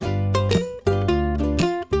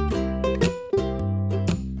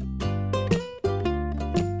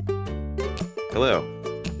Hello.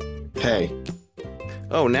 Hey.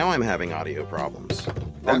 Oh, now I'm having audio problems.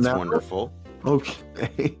 That's wonderful.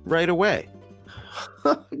 Okay. Right away.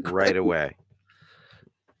 Right away.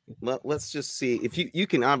 Let's just see if you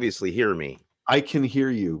can obviously hear me. I can hear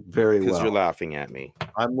you very well. Because you're laughing at me.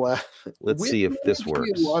 I'm laughing. Let's see if this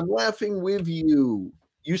works. I'm laughing with you.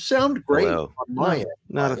 You sound great. Hello. On my end.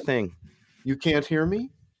 Not a thing. You can't hear me?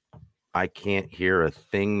 I can't hear a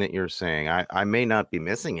thing that you're saying. I may not be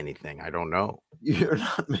missing anything. I don't know. You're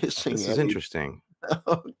not missing This is interesting.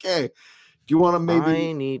 Okay. Do you want to maybe...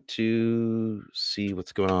 I need to see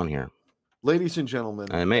what's going on here. Ladies and gentlemen,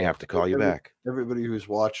 I may have to call you back. Everybody who's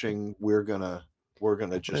watching, we're gonna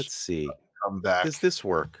just let's see. Come back. Does this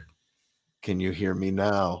work? Can you hear me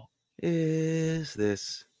now? Is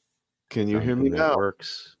this? Can you hear me now?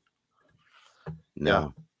 Works. No. Yeah.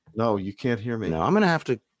 No, you can't hear me. No, I'm gonna have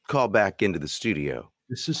to call back into the studio.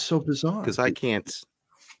 This is so bizarre. Because I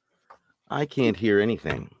can't hear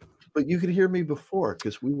anything. But you could hear me before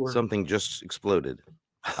because we were... Something just exploded.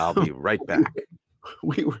 I'll be right back.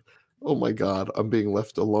 We were... Oh my God, I'm being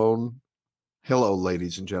left alone. Hello,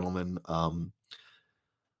 ladies and gentlemen.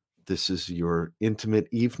 This is your intimate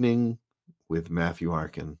evening with Matthew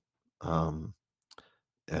Arkin. And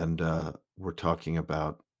we're talking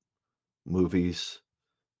about movies.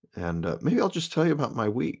 And maybe I'll just tell you about my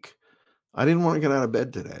week. I didn't want to get out of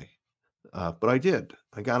bed today, but I did.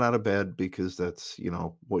 I got out of bed because that's,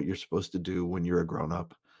 what you're supposed to do when you're a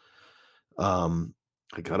grown-up. I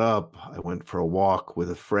got up, I went for a walk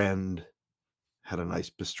with a friend, had a nice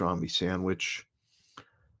pastrami sandwich.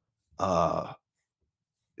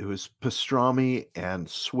 It was pastrami and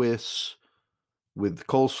Swiss with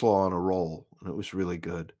coleslaw on a roll, and it was really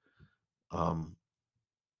good. I've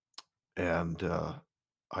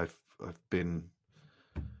been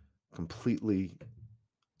completely...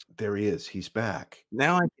 There he is. He's back.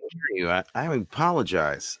 Now I can hear you. I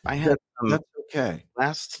apologize. I had that's okay.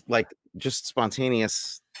 Just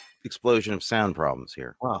spontaneous explosion of sound problems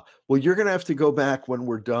here. Wow. Well, you're going to have to go back when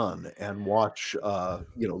we're done and watch,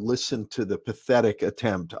 listen to the pathetic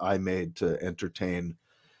attempt I made to entertain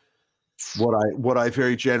what I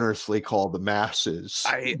very generously call the masses.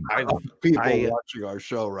 People watching our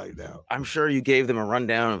show right now. I'm sure you gave them a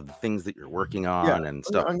rundown of the things that you're working on and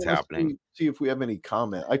stuff that's happening. See if we have any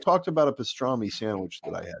comment. I talked about a pastrami sandwich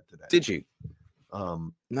that I had today. Did you?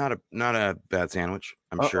 Not a bad sandwich,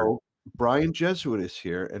 I'm sure. Brian Jesuit is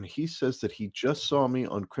here, and he says that he just saw me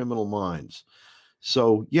on Criminal Minds.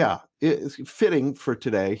 So yeah, it's fitting for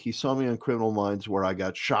today. He saw me on Criminal Minds where I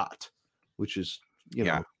got shot, which is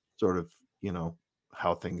sort of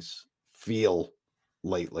how things feel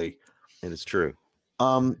lately. It is true.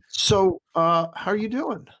 So how are you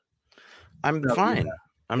doing? I'm fine.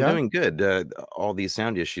 I'm doing good. All these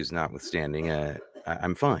sound issues notwithstanding,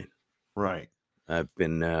 I'm fine. Right. I've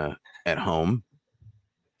been at home.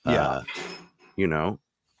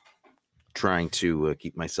 Trying to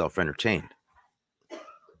keep myself entertained.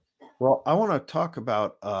 Well, I want to talk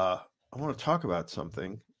about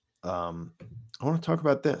something. I want to talk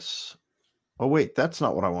about this. Oh wait, that's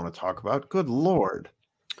not what I want to talk about. Good Lord.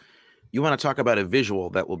 You want to talk about a visual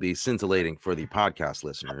that will be scintillating for the podcast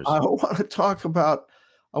listeners. I want to talk about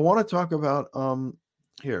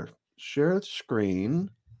here, share the screen,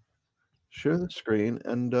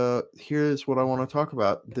 and here's what I want to talk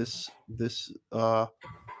about. This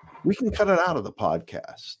we can cut it out of the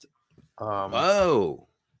podcast.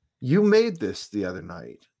 You made this the other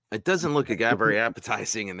night. It doesn't look very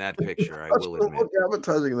appetizing in that picture, I will admit. Look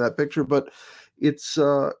appetizing in that picture, but it's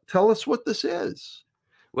tell us what this is.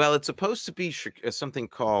 Well, it's supposed to be something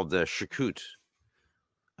called charcut.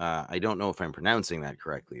 I don't know if I'm pronouncing that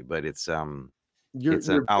correctly, but it's an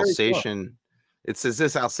Alsatian. It's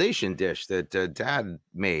this Alsatian dish that Dad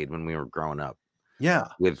made when we were growing up. Yeah,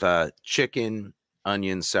 with chicken,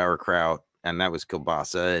 onions, sauerkraut, and that was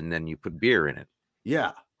kielbasa, and then you put beer in it.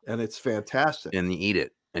 Yeah, and it's fantastic. And you eat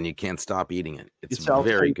it, and you can't stop eating it. It's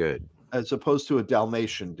very good. As opposed to a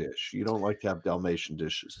Dalmatian dish. You don't like to have Dalmatian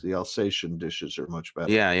dishes. The Alsatian dishes are much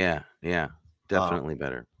better. Yeah. Definitely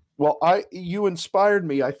better. Well, you inspired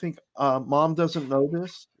me. I think Mom doesn't know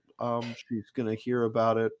this. She's going to hear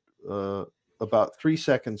about it about 3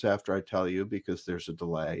 seconds after I tell you because there's a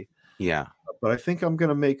delay. Yeah. But I think I'm going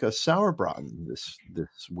to make a sauerbraten this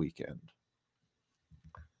weekend.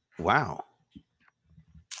 Wow.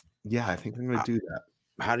 Yeah, I think I'm going to do that.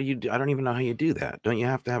 How do you do? I don't even know how you do that. Don't you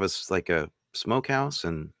have to have a smokehouse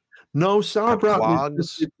and no sauerbraten?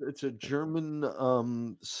 It's a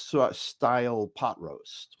German style pot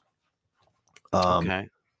roast. Okay.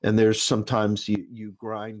 And there's sometimes you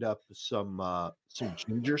grind up some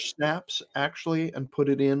ginger snaps actually and put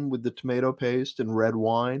it in with the tomato paste and red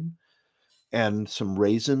wine and some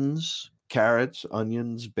raisins, carrots,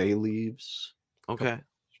 onions, bay leaves, Okay.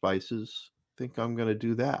 spices. I think I'm going to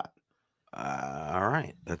do that. All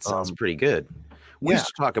right. That sounds Um, pretty good. We yeah. used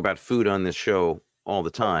to talk about food on this show all the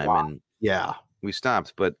A time, lot. and Yeah. we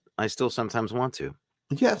stopped, but I still sometimes want to.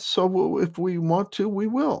 Yes. So if we want to, we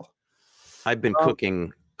will. I've been Um,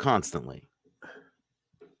 cooking constantly.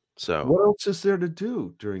 So what else is there to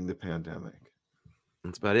do during the pandemic?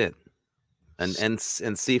 that's about it. And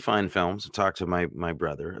see fine films. Talk to my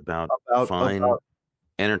brother about fine About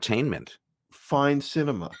entertainment. fine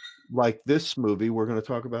cinema like this movie we're going to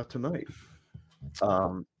talk about tonight,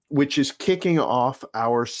 which is kicking off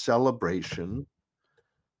our celebration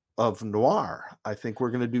of noir. I think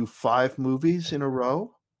we're going to do 5 movies in a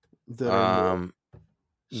row that are noir,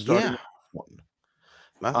 starting Yeah, with one.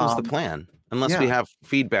 that was the Um, plan. Unless we yeah, have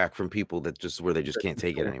feedback from people that they just can't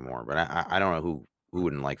take it sure. anymore. But I don't know who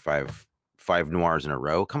wouldn't like five noirs in a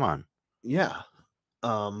row. Come on. Yeah.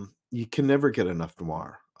 You can never get enough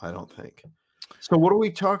noir, I don't think. So what are we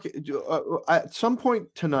talking at some point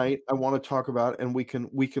tonight I want to talk about, and we can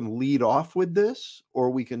lead off with this, or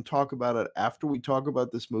we can talk about it after we talk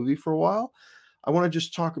about this movie for a while. I want to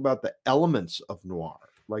just talk about the elements of noir,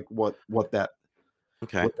 like what that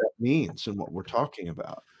Okay. means and what we're talking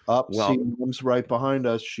about. Up, see, Well, Mom's right behind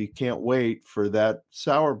us. She can't wait for that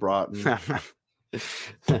sauerbraten.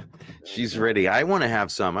 she's ready. I want to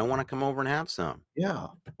have some. I want to come over and have some. Yeah.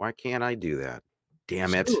 Why can't I do that?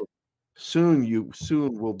 Damn it. Soon.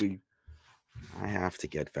 Soon we'll be. I have to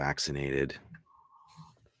get vaccinated.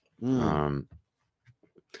 Me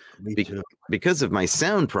too. Because of my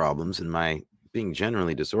sound problems and my being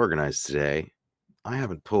generally disorganized today, I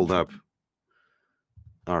haven't pulled up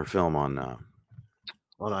our film on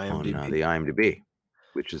IMDb. the IMDb,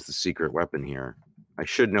 which is the secret weapon here. I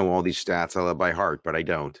should know all these stats by heart, but I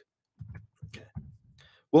don't. Okay.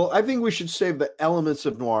 Well, I think we should save the elements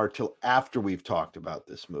of noir till after we've talked about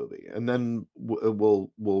this movie, and then we'll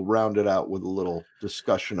round it out with a little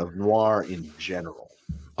discussion of noir in general.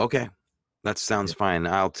 Okay, that sounds fine.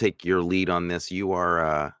 I'll take your lead on this. You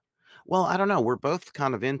are, well, I don't know. We're both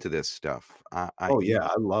kind of into this stuff. I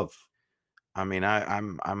love. I mean,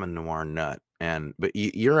 I'm a noir nut, but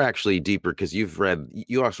you're actually deeper because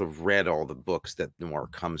you also read all the books that noir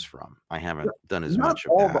comes from. I haven't done as Not much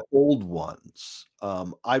of all that. the old ones.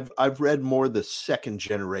 I've read more the second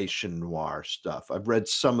generation noir stuff. I've read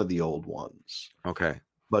some of the old ones. Okay,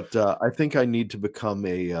 but I think I need to become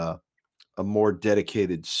a more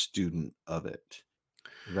dedicated student of it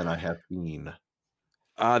than I have been.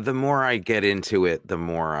 the more I get into it, the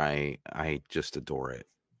more I just adore it.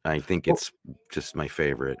 I think it's just my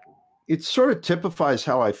favorite. It sort of typifies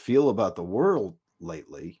how I feel about the world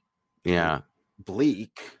lately. Yeah,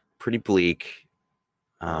 bleak, pretty bleak.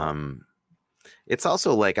 It's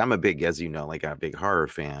also like I'm a big, as you know, like a big horror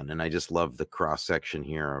fan, and I just love the cross section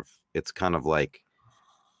here of it's kind of like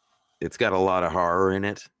it's got a lot of horror in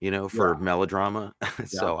it, for melodrama.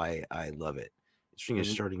 So I love it. It's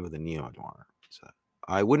starting with a neo noir. So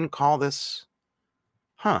I wouldn't call this,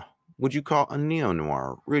 would you call a neo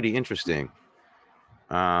noir? Really interesting.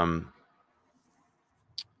 I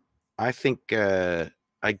think I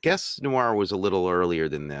guess noir was a little earlier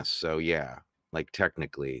than this. So yeah, like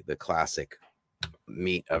technically the classic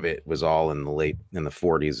meat of it was all in the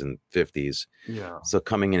 40s and 50s. Yeah. So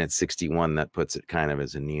coming in at 61, that puts it kind of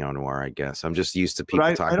as a neo noir, I guess. I'm just used to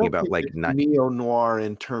people talking about like neo noir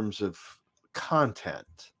in terms of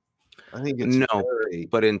content. I think it's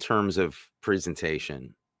but in terms of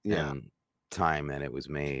presentation and time that it was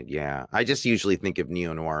made. Yeah. I just usually think of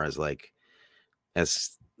neo noir as when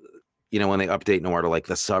they update noir to like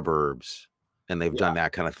the suburbs, and they've done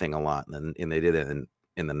that kind of thing a lot. And they did it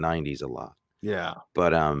in the 90s a lot. Yeah.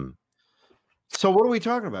 But so what are we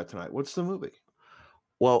talking about tonight? What's the movie?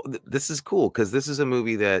 Well, this is cool because this is a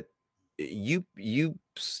movie that you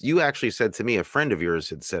actually said to me, a friend of yours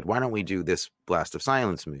had said, why don't we do this Blast of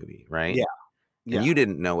Silence movie, right? Yeah. And you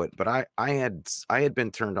didn't know it, but I had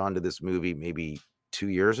been turned on to this movie maybe 2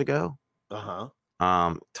 years ago.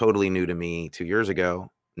 Totally new to me 2 years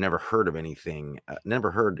ago. Never heard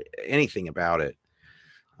anything about it.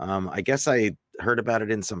 I guess I heard about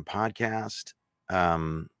it in some podcast.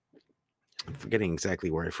 I'm forgetting exactly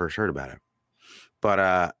where I first heard about it, but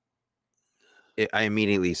I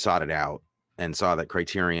immediately sought it out and saw that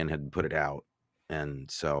Criterion had put it out, and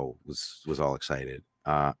so was all excited.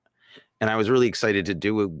 And I was really excited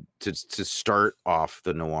to start off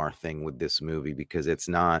the noir thing with this movie because it's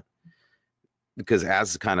not because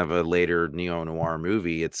as kind of a later neo-noir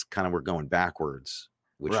movie, it's kind of, we're going backwards,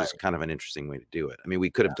 which Right. is kind of an interesting way to do it. I mean, we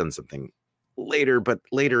could have done something later, but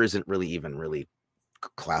later isn't really even really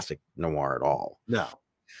classic noir at all. No.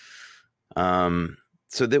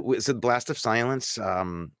 So that was The Blast of Silence.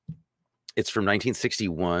 It's from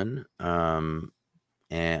 1961. And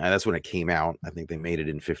that's when it came out. I think they made it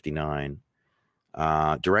in 59.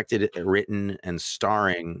 Directed, written, and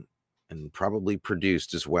starring, and probably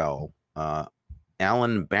produced as well,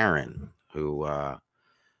 Alan Barron, who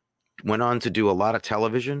went on to do a lot of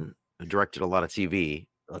television, directed a lot of TV.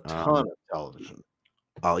 A ton of television.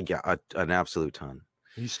 Oh, yeah, an absolute ton.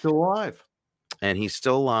 He's still alive. And he's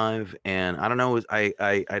still alive, and I don't know,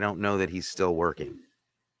 I don't know that he's still working.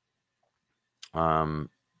 But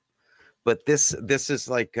this is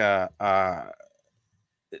like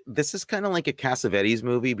this is kind of like a Cassavetes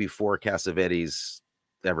movie before Cassavetes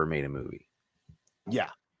ever made a movie.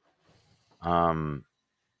 Yeah. And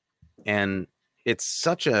it's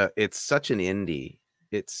such an indie.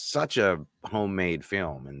 It's such a homemade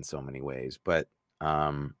film in so many ways, but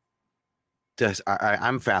I'm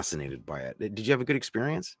fascinated by it. Did you have a good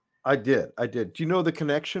experience? I did. Do you know the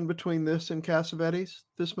connection between this and Cassavetes,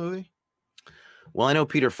 this movie? Well, I know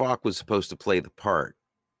Peter Falk was supposed to play the part.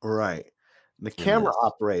 Right. The camera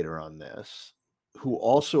operator on this, who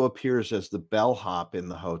also appears as the bellhop in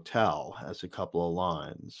the hotel, has a couple of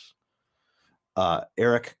lines.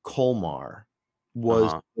 Eric Colmar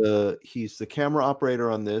was he's the camera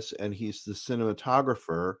operator on this, and he's the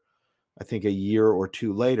cinematographer, I think a year or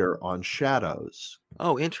two later, on Shadows.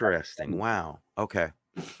 Oh, interesting. Wow. Okay.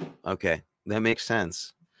 Okay. That makes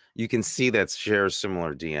sense. You can see that shares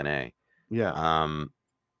similar DNA. Yeah.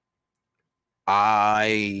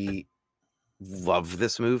 I love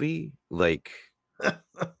this movie. Like, all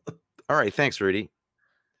right. Thanks, Rudy.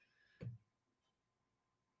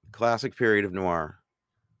 Classic period of noir.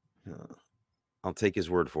 Yeah. I'll take his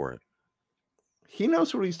word for it. He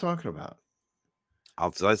knows what he's talking about.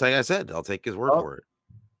 Like I said, I'll take his word for it.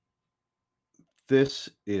 This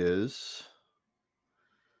is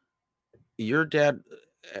your dad.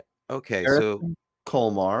 Okay, Eric so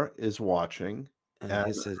Colmar is watching, and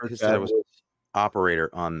his dad was operator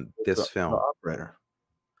on this film. Operator.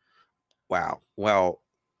 Wow. Well,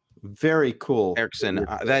 very cool, Erickson.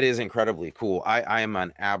 That is incredibly cool. I am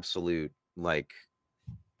an absolute, like,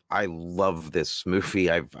 I love this movie.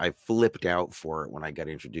 I flipped out for it when I got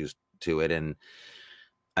introduced to it, and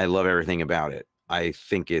I love everything about it. I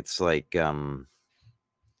think it's like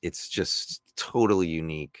it's just totally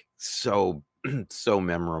unique, so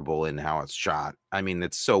memorable in how it's shot. I mean,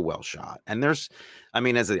 it's so well shot. And there's, I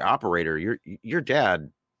mean, as the operator, your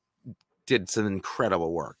dad did some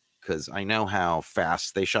incredible work, because I know how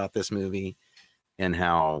fast they shot this movie and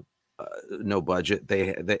how no budget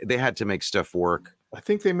they had to make stuff work. I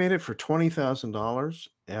think they made it for $20,000,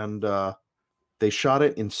 and they shot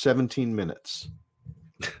it in 17 minutes.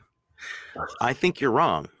 I think you're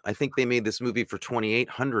wrong. I think they made this movie for $2,800.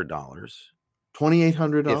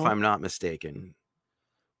 $2,800, if I'm not mistaken.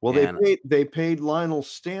 Well, they paid Lionel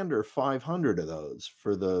Stander 500 of those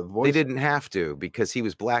for the voice. They didn't have to, because he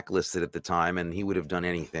was blacklisted at the time, and he would have done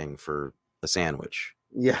anything for a sandwich.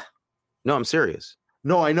 Yeah. No, I'm serious.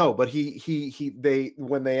 No, I know, but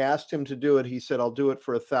when they asked him to do it, he said, "I'll do it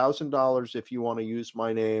for $1,000 if you want to use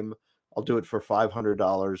my name. I'll do it for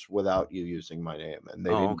 $500 without you using my name." And they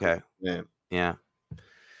didn't. Okay. Name. Yeah.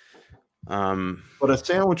 But a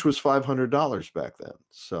sandwich was $500 back then.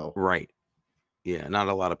 So right. Yeah, not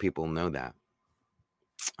a lot of people know that.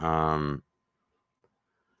 I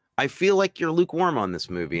feel like you're lukewarm on this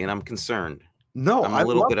movie, and I'm concerned. No, I'm a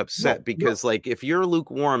little bit upset, because like, if you're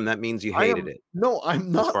lukewarm, that means you hated it. No, I'm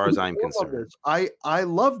not. As far as I'm concerned, I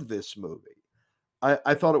loved this movie.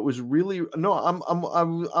 I thought it was really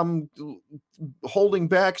I'm holding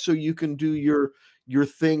back so you can do your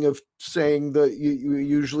thing of saying that you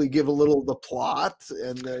usually give a little the plot,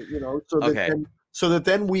 and so that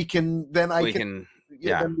then we can start.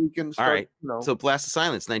 All right. So Blast of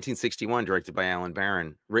Silence, 1961, directed by Alan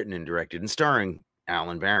Barron, written and directed and starring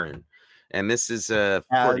Alan Barron. And this is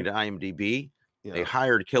according to IMDb, a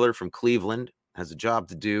hired killer from Cleveland has a job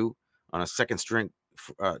to do on a second string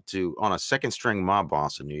mob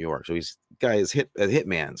boss in New York. So a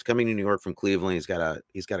hitman's coming to New York from Cleveland. He's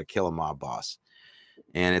got to kill a mob boss,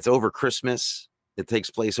 and it's over Christmas. It takes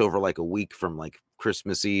place over like a week, from like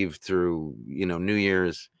Christmas Eve through New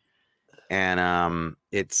Year's, and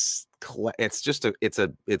it's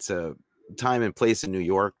a time and place in New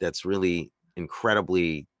York that's really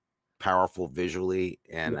incredibly powerful visually,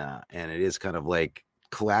 and it is kind of like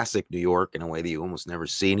classic New York in a way that you almost never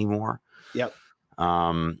see anymore. Yep.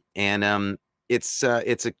 it's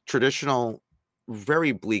a traditional,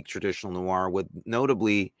 very bleak traditional noir with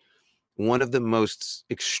notably one of the most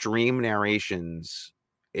extreme narrations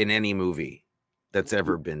in any movie that's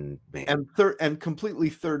ever been made. And completely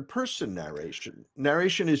third person narration.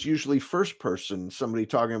 Narration is usually first person, somebody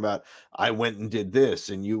talking about, I went and did this,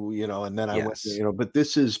 and you know, and then I went, Yes. you know, but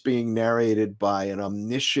this is being narrated by an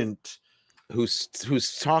omniscient. Who's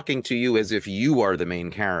talking to you as if you are the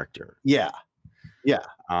main character. Yeah, yeah.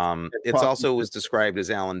 And It's talking also to, was described as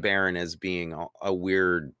Alan Barron as being a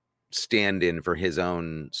weird stand-in for his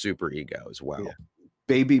own super ego as yeah, well.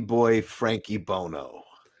 baby boy Frankie Bono.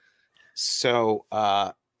 So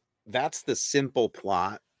that's the simple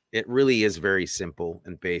plot. It really is very simple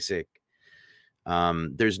and basic.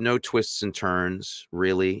 There's no twists and turns,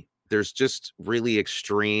 really. There's just really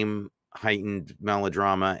extreme, heightened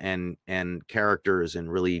melodrama and characters in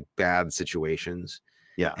really bad situations.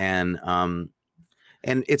 Yeah, And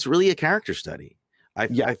it's really a character study.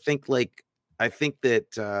 yeah, I think like I think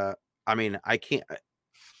that I mean I can't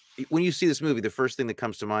when you see this movie, the first thing that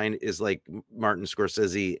comes to mind is like Martin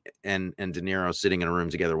Scorsese and De Niro sitting in a room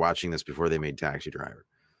together watching this before they made Taxi Driver.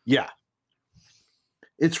 yeah.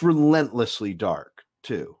 It's relentlessly dark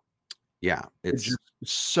too. Yeah, It's it's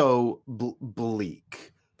just so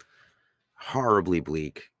bleak. horribly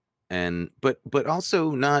bleak, and but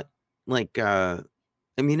also not like I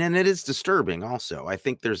mean, and it is disturbing also. I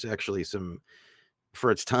think there's actually some,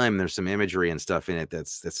 for its time, there's some imagery and stuff in it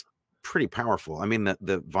that's pretty powerful. I mean,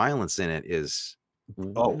 the violence in it is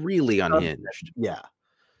Oh, really unhinged. yeah.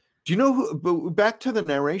 Do you know who, but back to the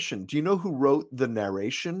narration, do you know who wrote the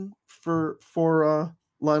narration for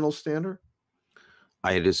Lionel Stander?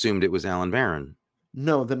 I had assumed it was Alan Barron.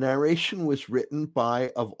 No, the narration was written by,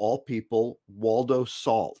 of all people, Waldo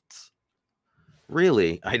Salt.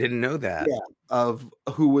 Really? I didn't know that. Yeah, of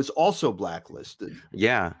who was also blacklisted,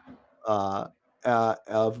 Yeah, uh,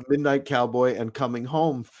 of Midnight Cowboy and Coming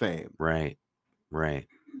Home fame. right, right.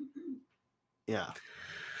 Yeah,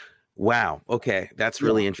 Wow. Okay, that's yeah,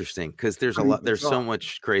 really interesting because pretty there's bizarre. so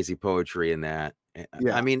much crazy poetry in that. I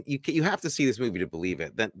Yeah, mean, you have to see this movie to believe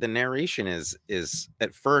it. The narration is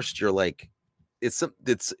at first you're like, it's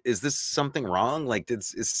is this something wrong? Like,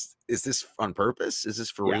 is this on purpose? Is this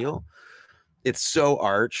for yeah, real? It's so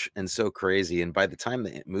arch and so crazy, and by the time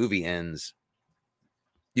the movie ends,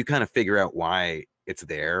 you kind of figure out why it's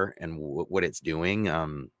there and what it's doing.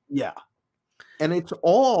 yeah. And it's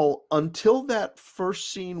all until that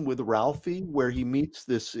first scene with Ralphie, where he meets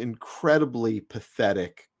this incredibly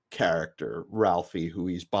pathetic character, Ralphie, who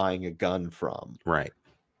he's buying a gun from. Right.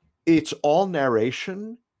 It's all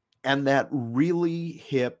narration and that really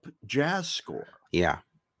hip jazz score. Yeah.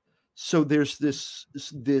 So there's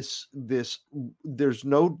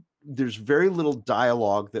there's very little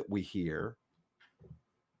dialogue that we hear.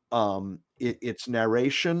 It's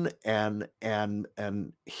narration and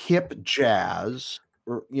hip jazz,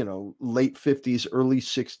 or you know, late 50s, early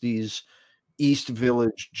 60s East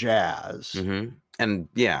Village jazz. And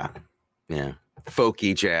yeah, yeah,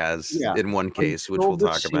 folky jazz Yeah, in one case, which until we'll the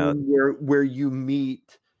talk about. scene where you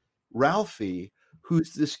meet Ralphie,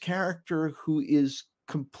 who's this character who is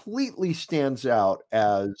completely stands out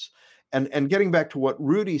as, and getting back to what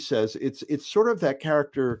Rudy says, it's sort of that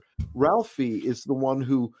character. Ralphie is the one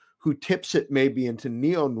who tips it maybe into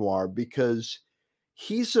neo noir, because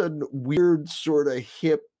he's a weird sort of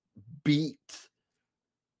hip beat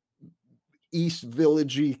East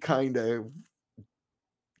Villagey kind of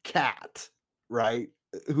cat, right?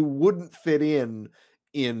 Who wouldn't fit in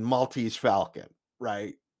Maltese Falcon,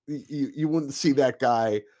 right? You wouldn't see that guy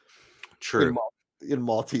in True. in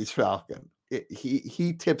Maltese Falcon.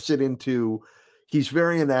 He tips it into, he's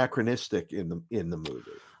very anachronistic in the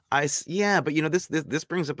movie. Yeah, but you know, this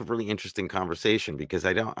brings up a really interesting conversation because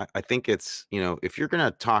I think it's, you know, if you're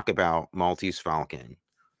gonna talk about Maltese Falcon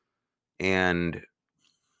and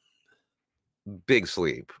Big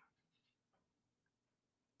Sleep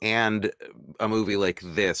and a movie like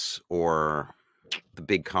this or The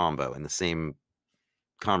Big Combo in the same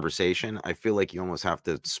conversation, I feel like you almost have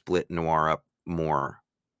to split noir up more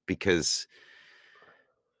because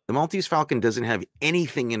the Maltese Falcon doesn't have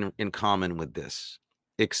anything in common with this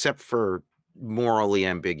except for morally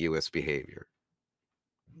ambiguous behavior,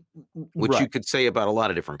 which you Right, could say about a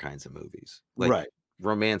lot of different kinds of movies. Like right.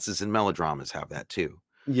 romances and melodramas have that too.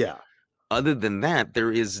 Yeah. Other than that,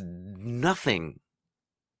 there is nothing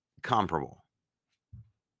comparable.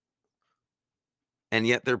 And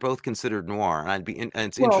yet they're both considered noir. And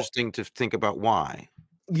it's Well, interesting to think about why.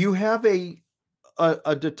 you have a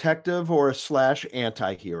detective or a slash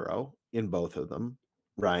anti-hero in both of them,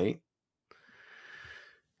 right?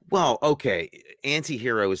 Well, okay,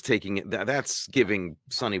 anti-hero is taking it that's giving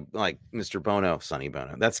Sonny like Mr. Bono, Sonny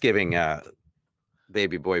Bono. That's giving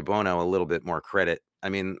baby boy Bono a little bit more credit. I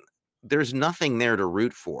mean, there's nothing there to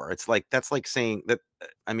root for. It's like that's like saying that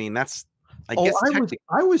I mean, that's I Oh, guess technically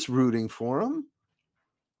I was rooting for him.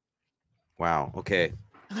 wow, okay.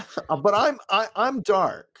 But I'm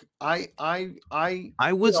dark. I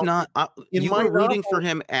you was know, not in you my were rooting for novel,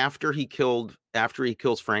 him after he kills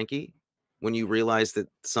Frankie when you realized that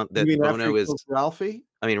you that mean after he Bono is kills Ralphie?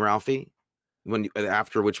 I mean Ralphie when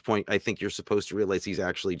after which point I think you're supposed to realize he's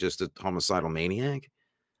actually just a homicidal maniac.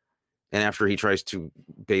 And after he tries to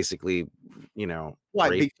basically, Why?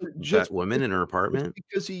 rape Because that woman in her just apartment.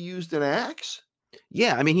 because he used an axe?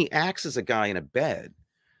 Yeah, I mean, he acts as a guy in a bed.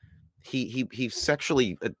 He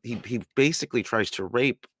sexually he basically tries to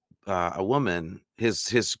rape a woman,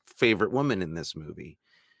 his favorite woman in this movie.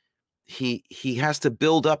 He has to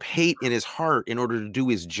build up hate in his heart in order to do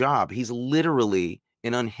his job. He's literally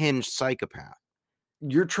an unhinged psychopath.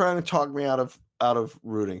 You're trying to talk me out of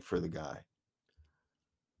rooting for the guy.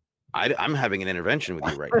 I'm having an intervention with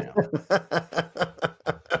you right now.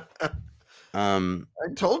 Um,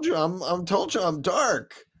 I told you I'm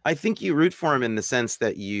dark. I think you root for him in the sense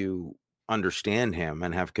that you understand him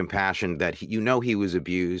and have compassion that he was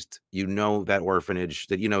abused, that orphanage,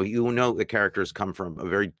 that the characters come from a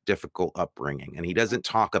very difficult upbringing, and he doesn't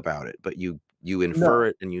talk about it, but you infer No.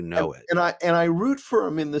 it and you know it. And I root for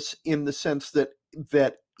him in the sense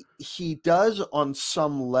that he does on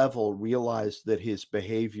some level realize that his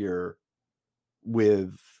behavior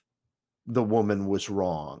with the woman was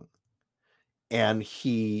wrong. And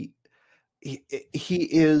he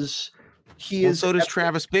is he Well, is so does at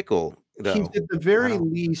Travis Bickle, he's though. at the I very don't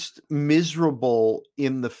least miserable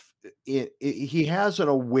in the he has an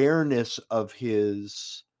awareness of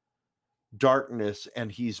his darkness,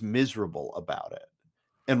 and he's miserable about it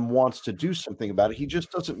and wants to do something about it. He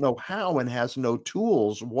just doesn't know how and has no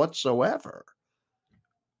tools whatsoever.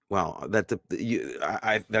 well, that's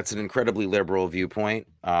an incredibly liberal viewpoint.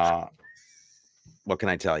 What can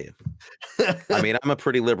I tell you? I mean, I'm a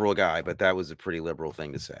pretty liberal guy, but that was a pretty liberal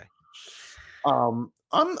thing to say.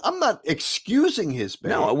 I'm not excusing his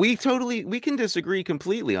behavior. No, we can disagree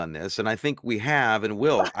completely on this, and I think we have and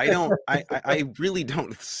will. I don't I really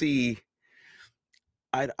don't see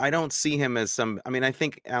I don't see him as some I mean, I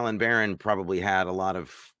think Alan Barron probably had a lot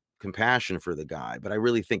of compassion for the guy, but I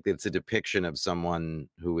really think that it's a depiction of someone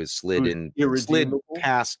who is Who's slid irredeemable.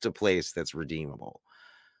 past a place that's redeemable.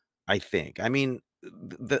 I think. I mean,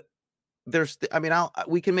 I mean,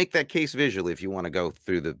 we can make that case visually if you want to go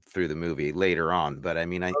through the movie later on, but I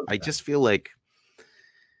mean, I Okay. just feel like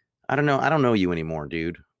I don't know. I don't know you anymore,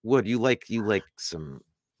 dude. Wood, you like some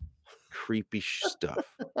creepy stuff.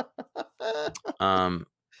 Um,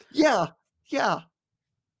 Yeah, yeah,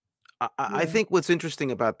 I yeah. think what's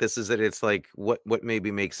interesting about this is that it's like what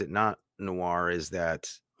maybe makes it not noir is that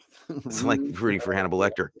it's like Rooting for rooting for Hannibal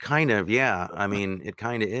Lecter. Kind of, yeah. I mean, it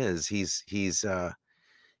kind of is.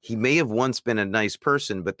 He may have once been a nice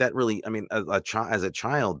person, but that really, I mean, as a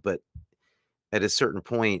child, but at a certain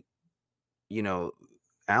point, you know,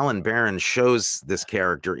 Alan Barron shows this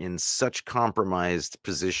character in such compromised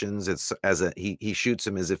positions. It's as a he shoots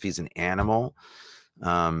him as if he's an animal.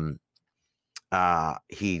 Um,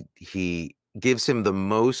 he gives him the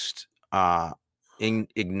most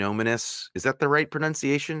ignominious. Is that the right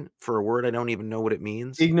pronunciation for a word? I don't even know what it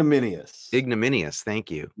means. ignominious. Ignominious.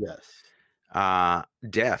 Thank you. Yes.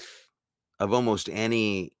 Death of almost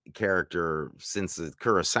any character since the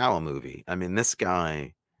Kurosawa movie. I mean, this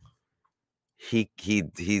guy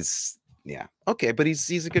he's yeah okay, but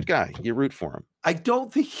he's a good guy. You root for him, I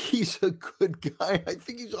don't think he's a good guy. I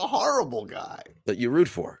think he's a horrible guy. but you root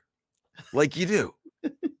for like you do.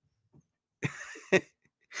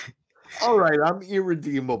 All right, I'm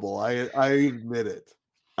irredeemable. I admit it.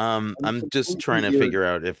 I'm I'm just trying completely to irre figure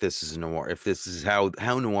out if this is noir, if this is how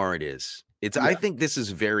noir it is. I Yeah, think this is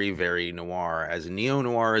very very noir, as neo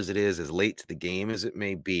noir as it is, as late to the game as it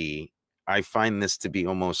may be. I find this to be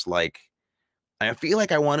almost like I feel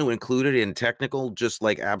like I want to include it in technical, just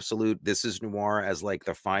like absolute. This is noir as like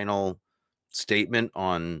the final statement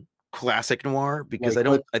on classic noir because like, I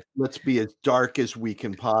don't. let's be as dark as we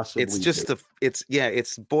can It's possibly be. just it's yeah,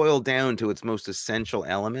 it's boiled down to its most essential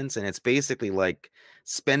elements, and it's basically like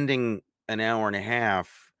spending an hour and a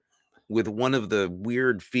half with one of the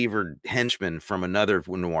weird fevered henchmen from another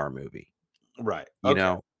noir movie. Right, You okay.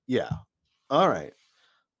 know, Yeah. All right.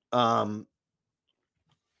 Um,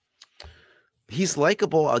 he's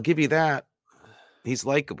likable. I'll give you that. He's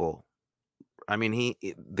likable. I mean,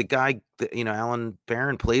 the guy, Alan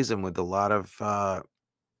Barron plays him with a lot of,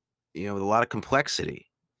 with a lot of complexity.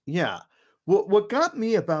 Yeah. What got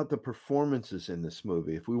me about the performances in this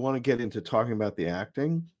movie, if we want to get into talking about the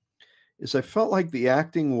acting, is I felt like the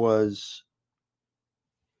acting was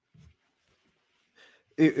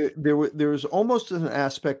there was almost an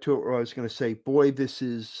aspect to it where I was going to say, boy,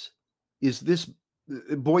 is this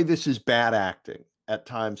boy, this is bad acting. At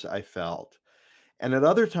times I felt. And at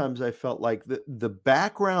other times I felt like the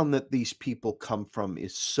background that these people come from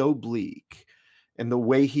is so bleak. And the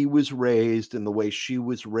way he was raised and the way she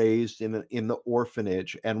was raised in the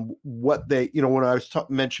orphanage and what they, when I was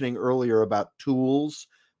mentioning earlier about tools,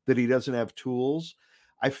 that he doesn't have tools,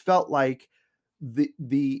 I felt like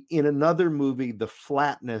the in another movie, the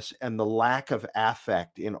flatness and the lack of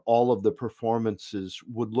affect in all of the performances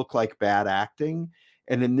would look like bad acting.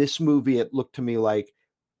 And in this movie, it looked to me like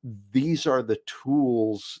these are the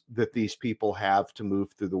tools that these people have to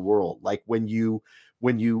move through the world. Like when you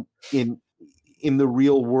in the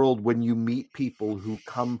real world, when you meet people who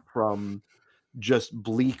come from just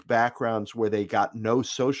bleak backgrounds where they got no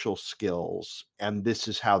social skills and this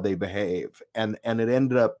is how they behave, and it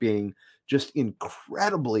ended up being just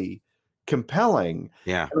incredibly compelling.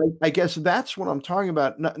 Yeah. And I guess that's what I'm talking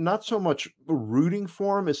about, not so much rooting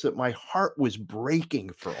for him, is that my heart was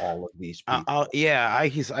breaking for all of these people. Yeah, I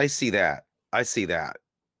see that. I see that.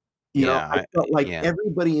 I Yeah, felt like yeah.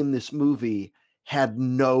 everybody in this movie had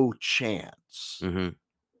no chance. Mhm.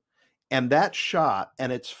 And that shot,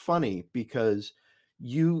 and it's funny because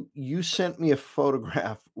you sent me a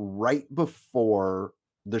photograph right before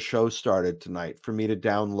the show started tonight for me to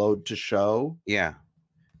download to show, Yeah.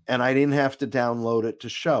 and I didn't have to download it to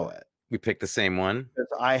show it, We picked the same one? because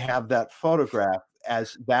I have that photograph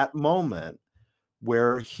as that moment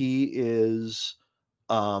where he is,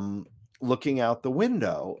 um, looking out the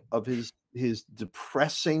window of his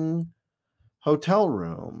depressing hotel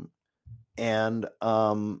room, and,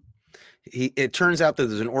 It turns out that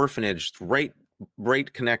there's an orphanage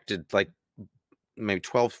right connected, like, maybe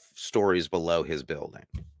 12 stories below his building,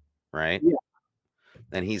 right? yeah,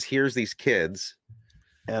 And he hears these kids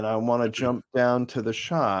and I wanna jump down to the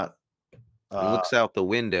shot. and Uh, looks out the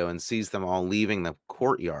window and sees them all leaving the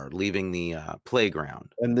courtyard, leaving the,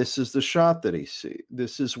 playground. and this is the shot that he sees.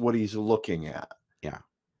 This is what he's looking at. Yeah,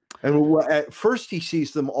 And at first he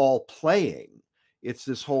sees them all playing. It's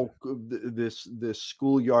this whole this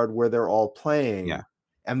schoolyard where they're all yeah, playing,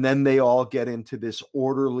 and then they all get into this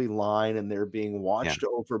orderly line, and they're being yeah. watched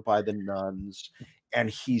over by the nuns, and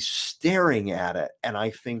he's staring at it, and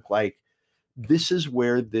I think, like, this is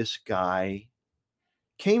where this guy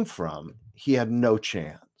came from. He had no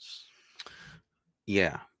chance.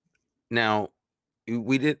 Yeah. Now,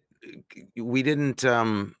 we did we didn't,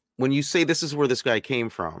 when you say this is where this guy came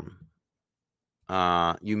from,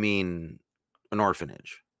 you mean an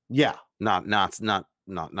orphanage, Yeah. not Not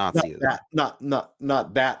Nazism, that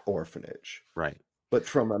not that orphanage, right? but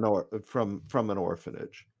from an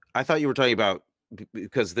orphanage. I thought you were talking about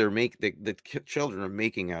because the children are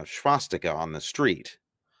making a swastika on the street.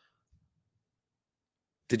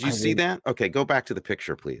 Did you I see mean, that? Okay, go back to the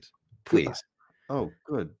picture, please. good Please.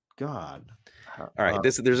 good God. Ho All right,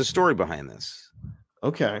 there's a story behind this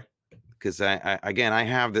okay. because I again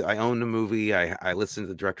I own the movie. I listened to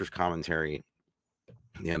the director's commentary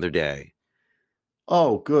the other day.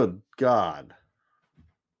 Oh, good God.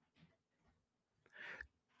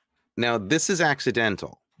 Now this is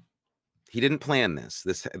accidental. He didn't plan this.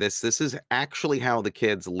 This is actually how the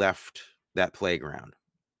kids left that playground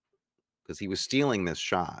because he was stealing this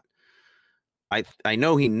shot. I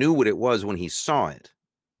know he knew what it was when he saw it,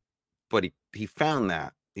 but he found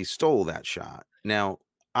that he stole that shot. Now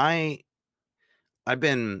I I've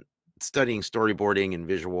been studying storyboarding and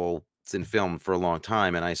visuals in film for a long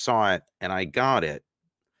time, and I saw it and I got it,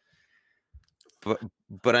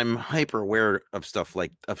 but I'm hyper aware of stuff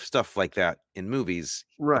like that in movies.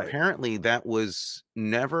 Right. Apparently, that was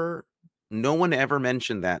never. No one ever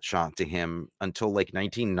mentioned that shot to him until like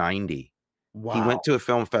 1990. He Wow. went to a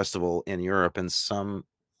film festival in Europe, and I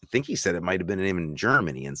think he said it might have been even in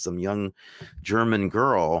Germany, and some young German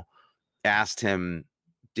girl asked him,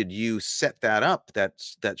 "Did you set that up? That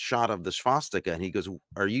shot of the swastika?" And he goes,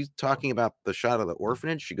 "Are you talking about the shot of the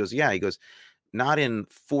orphanage?" She goes, "Yeah." He goes, "Not in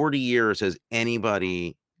 40 years has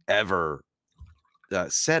anybody ever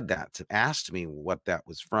said that to asked me what that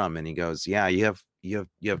was from." And he goes, "Yeah, you have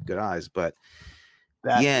good eyes, but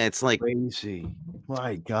That yeah, is it's like." crazy.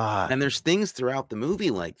 My God. And there's things throughout the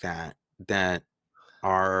movie like that that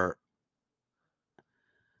are,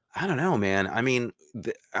 I don't know, man. I mean,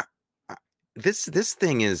 uh, this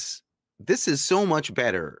is so much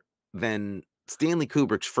better than Stanley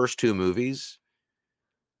Kubrick's first two movies.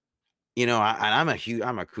 And I'm a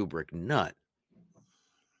Kubrick nut.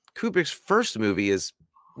 Kubrick's first movie is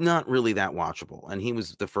not really that watchable, and he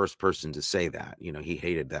was the first person to say that. You know, he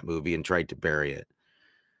hated that movie and tried to bury it.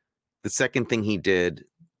 The second thing he did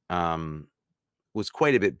was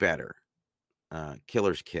quite a bit better.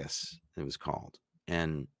 Killer's Kiss, it was called,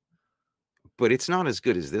 but it's not as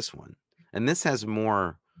good as this one. And this has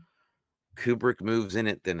more Kubrick moves in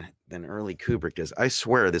it than early Kubrick does. I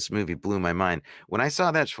swear this movie blew my mind when I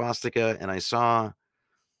saw that swastika, and I saw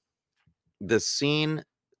the scene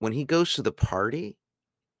when he goes to the party.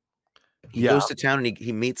 He Yeah, goes to town and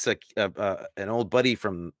he meets an old buddy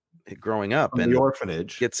from growing up, from the and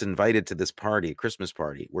orphanage. gets invited to this party, a Christmas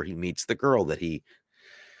party, where he meets the girl that he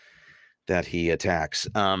attacks.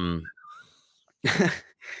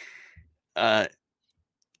 uh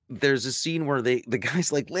there's a scene where the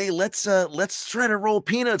guy's like, "Hey, let's try to roll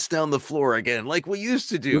peanuts down the floor again, like we used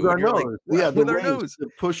to With do." our And you're like, nose. "What?" Yeah, the With our ways nose. to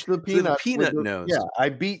push the The peanut with peanut the nose. yeah, I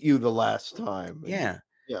beat you the last time. Yeah.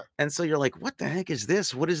 Yeah. And so you're like, "What the heck is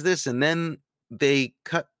this? What is this?" And then they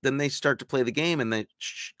start to play the game, and they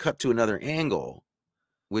cut to another angle,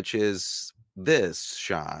 which is this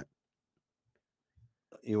shot.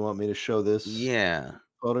 You want me to show this Yeah.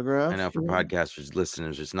 photograph? I know for podcasters,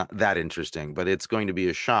 listeners, it's not that interesting, but it's going to be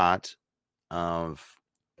a shot of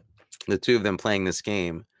the two of them playing this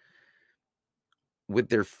game with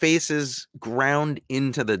their faces ground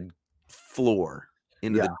into the floor,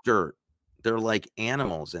 into Yeah, the dirt. They're like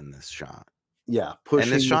animals in this shot. yeah, And this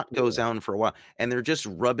pushing the shot goes peanut. on for a while, and they're just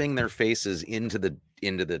rubbing their faces into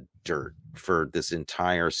the dirt for this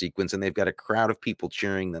entire sequence, and they've got a crowd of people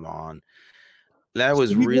cheering them on. That So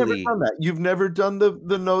was you've never really done that? You've never done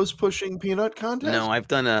the nose pushing peanut contest? no, I've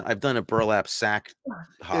done a burlap sack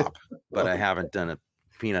hop, but I Oh, haven't done a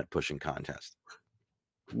peanut pushing contest.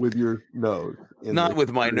 with your nose in Not the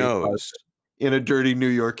with my dirty nose. carpet, in a dirty New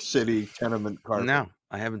York City tenement carpet. No,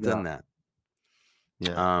 I haven't Yeah, done that.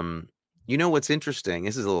 yeah. You know what's interesting?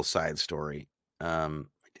 This is a little side story. My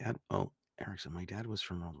dad, Erickson, my dad was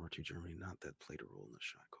from World War II Germany, not that played a role in the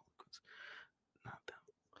shot called. Not that.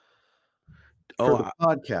 For Oh, the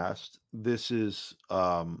podcast, this is,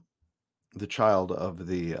 the child of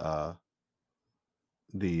the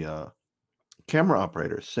camera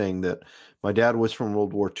operator saying that my dad was from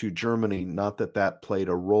World War II Germany, not that that played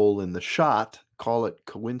a role in the shot, call it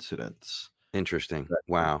coincidence. interesting.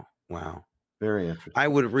 Exactly. Wow. Very interesting. I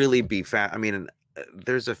would really be I mean,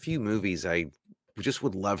 there's a few movies I just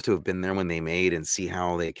would love to have been there when they made and see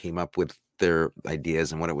how they came up with their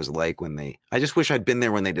ideas and what it was like when I just wish I'd been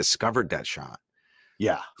there when they discovered that shot.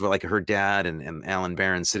 Yeah. For like her dad and Alan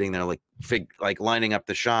Barron sitting there like lining up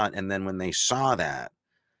the shot, and then when they saw that,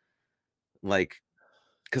 like,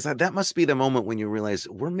 because that must be the moment when you realize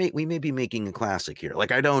we may be making a classic here.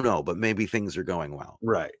 Like, I don't know, but maybe things are going well.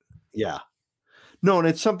 Right. Yeah. No, and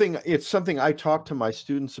it's something I talk to my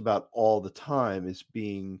students about all the time, is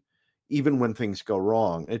being, even when things go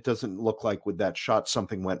wrong, it doesn't look like with that shot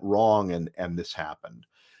something went wrong and this happened.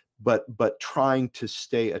 But trying to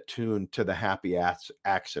stay attuned to the happy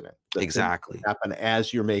accident, the things that Exactly. happen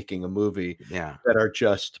as you're making a movie, Yeah. that are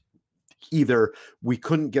just either we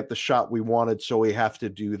couldn't get the shot we wanted, so we have to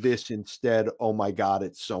do this instead. Oh my God,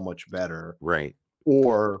 it's so much better. Right.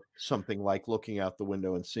 Or something like looking out the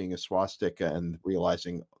window and seeing a swastika and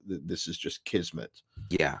realizing that this is just kismet.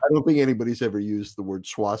 Yeah. I don't think anybody's ever used the word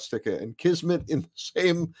swastika and kismet in the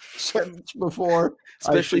same sentence before.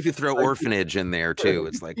 Especially if you throw orphanage in there too.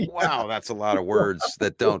 It's like, wow, that's a lot of words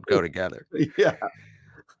that don't go together. Yeah.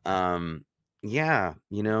 Yeah,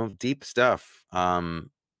 deep stuff.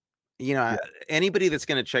 Yeah. Anybody that's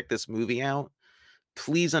going to check this movie out,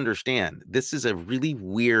 please understand this is a really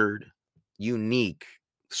weird, unique,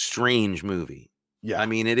 strange movie. Yeah. I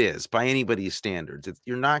mean, it is by anybody's standards.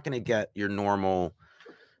 You're not going to get your normal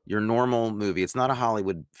movie. It's not a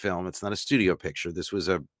Hollywood film. It's not a studio picture. This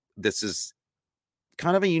is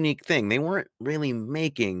kind of a unique thing. They weren't really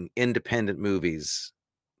making independent movies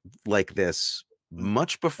like this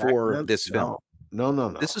much before this film. No.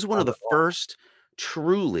 This is one of the first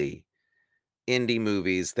truly indie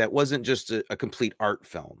movies that wasn't just a complete art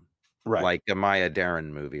film, Right. like a Maya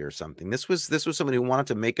Deren movie or something. This was someone who wanted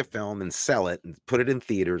to make a film and sell it and put it in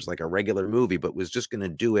theaters like a regular movie, but was just going to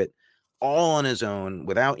do it all on his own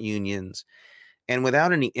without unions and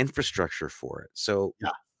without any infrastructure for it. So, Yeah.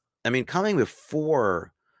 I mean, coming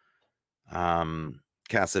before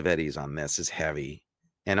Cassavetes on this is heavy.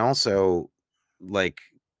 And also, like,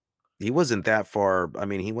 he wasn't that far. I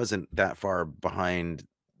mean, he wasn't that far behind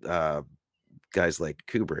guys like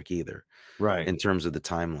Kubrick either, Right. in terms of the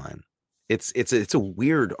timeline. It's a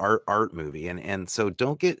weird art movie, and so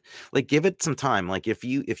don't give it some time. Like if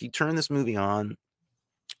you turn this movie on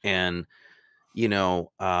and you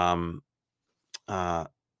know, uh,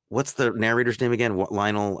 what's the narrator's name again? What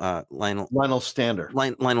Lionel Stander,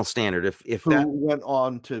 Lionel Standard. If who that went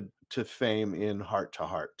on to fame in Heart to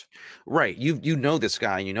Heart. right, you know this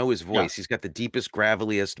guy, you know his Yeah, voice. He's got the deepest,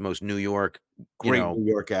 graveliest, most New York, you great know, New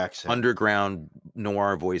York accent. underground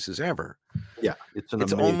noir voices ever. Yeah, it's an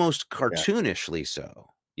It's amazing almost accent. cartoonishly so.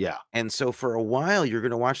 Yeah, And so for a while, you're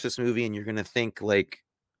gonna watch this movie and you're gonna think like,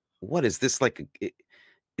 "What is this like?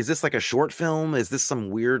 Is this like a short film? Is this some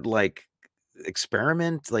weird like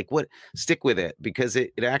experiment? Like what?" Stick with it because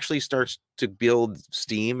it actually starts to build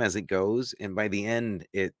steam as it goes, and by the end,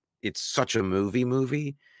 it's such a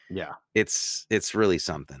movie. yeah, It's really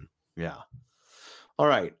something. yeah. All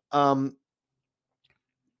right,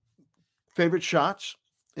 favorite shots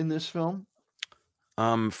in this film?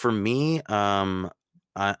 For me,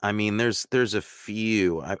 I mean, there's a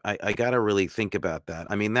few. I gotta really think about that.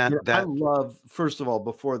 I mean, Yeah, I that love first of all,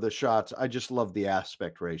 before the shots, I just love the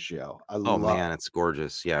aspect ratio. oh man, it's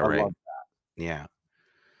gorgeous. Yeah, I right. love Yeah.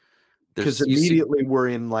 because There's you see immediately we're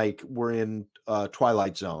in,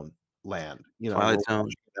 Twilight Zone land, we're Twilight Zone,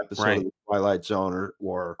 watching an episode of right? the Twilight Zone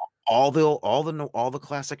or All the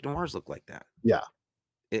classic noirs look like that. yeah,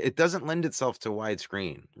 It doesn't lend itself to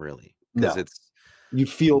widescreen really because no, it's you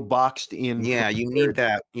feel boxed in from yeah, the very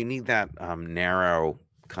you need that narrow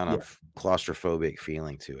kind yeah, of claustrophobic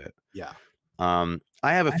feeling to it. yeah.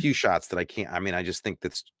 I have a I few shots that I can't. I mean, I just think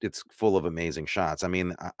that's it's full of amazing shots. I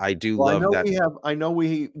mean, I do well, love that I know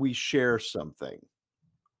we share something.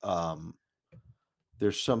 Um,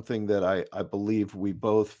 there's something that I believe we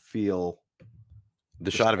both feel the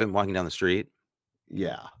the shot of same. him walking down the street.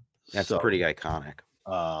 Yeah. That's So, pretty iconic.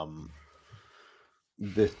 um,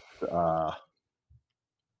 this, uh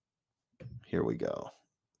here we go.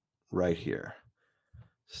 Right here.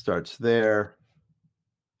 Starts there,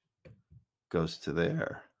 goes to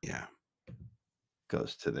there, Yeah,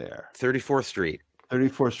 goes to there. 34th Street.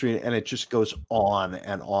 34th Street, and it just goes on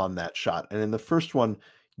and on that shot. And in the first one,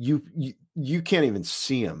 you can't even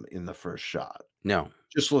see him in the first shot. No,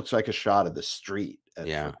 Just looks like a shot of the street at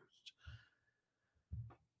yeah, first.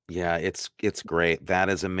 yeah. It's great. That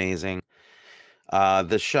is amazing.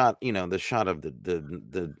 The shot, the shot of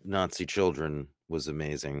the Nazi children was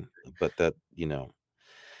amazing, but that,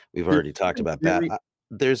 we've There's already talked something about that. very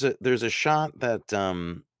There's a shot that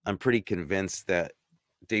I'm pretty convinced that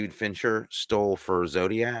David Fincher stole for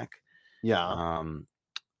Zodiac. yeah, Um,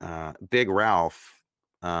 Big Ralph,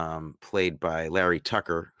 played by Larry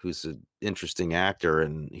Tucker, who's an interesting actor,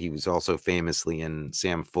 and he was also famously in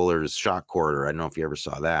Sam Fuller's Shock Corridor. I don't know if you ever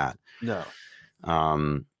saw that. no.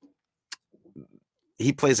 Um,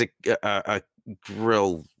 he plays a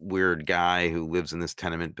real weird guy who lives in this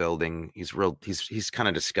tenement building. He's kind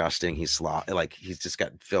of disgusting. Like he's just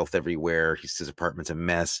got filth everywhere. His apartment's a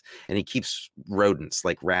mess, and he keeps rodents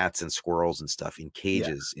like rats and squirrels and stuff in Yeah,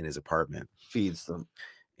 cages in his apartment. feeds them.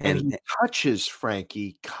 And And he touches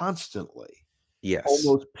Frankie constantly, yes,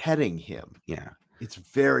 almost petting him. yeah, It's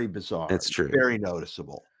very bizarre, that's true. very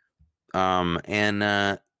noticeable.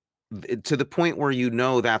 And to the point where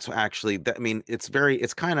that's actually that. I mean, it's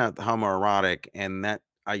kind of homoerotic, and that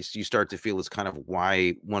you start to feel is kind of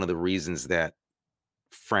why one of the reasons that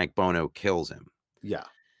Frank Bono kills him. Yeah,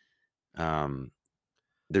 Um,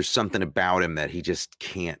 there's something about him that he just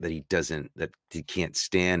can't, that he can't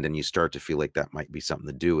stand, and you start to feel like that might be something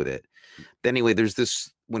to do with it. Anyway, there's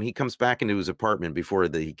this when he comes back into his apartment before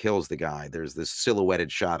he kills the guy. There's this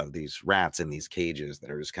silhouetted shot of these rats in these cages that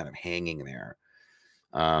are just kind of hanging there.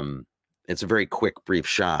 Um, it's a very quick, brief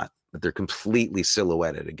shot, but they're completely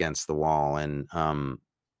silhouetted against the wall, and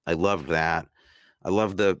I love that. I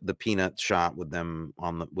love the peanut shot with them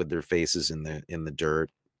with their faces in the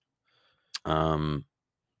dirt. Um,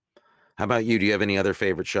 how about you? Do you have any other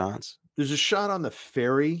favorite shots? there's a shot on the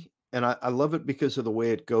ferry, and I love it because of the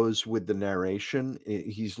way it goes with the narration.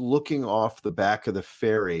 He's looking off the back of the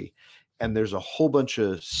ferry, and there's a whole bunch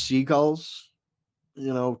of seagulls,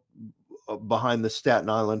 you know, behind the Staten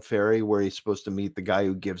Island ferry where he's supposed to meet the guy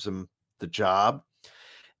who gives him the job.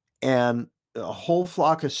 And a whole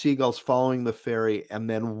flock of seagulls following the ferry, and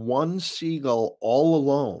then one seagull all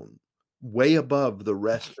alone, way above the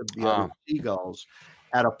rest of the other Uh, seagulls,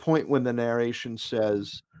 at a point when the narration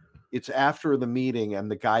says it's after the meeting and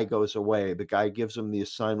the guy goes away. The guy gives him the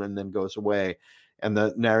assignment and then goes away. And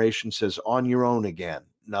the narration says, on your own again,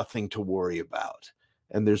 nothing to worry about.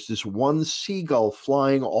 And there's this one seagull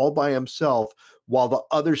flying all by himself while the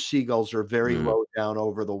other seagulls are very mm, low down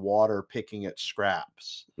over the water picking at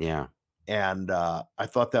scraps. yeah. And I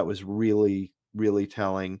thought that was really, really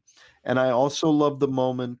telling. And I also love the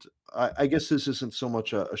moment. I guess this isn't so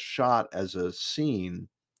much a shot as a scene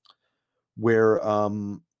where,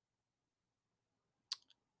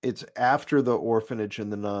 it's after the orphanage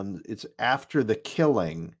and the nun, it's after the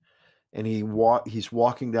killing, and he's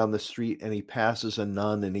walking down the street, and he passes a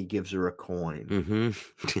nun, and he gives her a coin.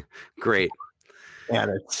 Mhm. Great. And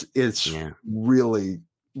it's Yeah. really,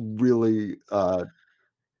 really,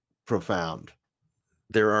 profound.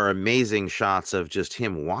 There are amazing shots of just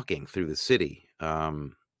him walking through the city,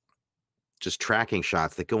 just tracking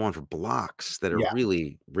shots that go on for blocks that are Yeah.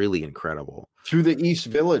 really, really incredible. Through the East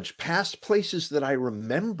Village, past places that I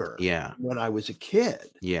remember Yeah. when I was a kid,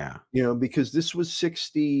 Yeah. because this was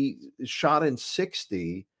shot in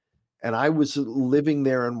 '60, and I was living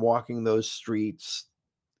there and walking those streets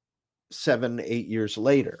 7, 8 years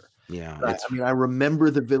later. Yeah. I mean, I remember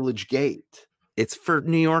the Village Gate. It's for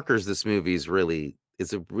New Yorkers, this movie is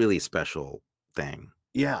a really special thing.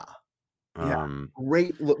 Yeah, yeah. Um,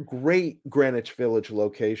 Great Greenwich Village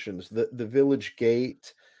locations. The Village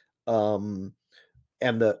Gate, um,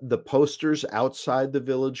 and the posters outside the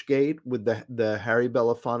Village Gate with the Harry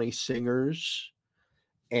Belafonte singers,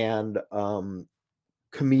 and,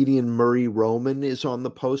 comedian Murray Roman is on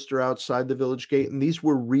the poster outside the Village Gate, and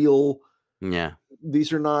yeah.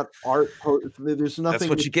 these are not there's That's nothing.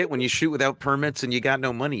 what you get when you shoot without permits and you got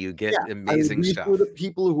no money, you get Yeah, I mean, amazing these were stuff. the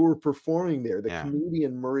people who were performing there. The Yeah.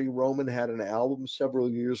 comedian Murray Roman had an album several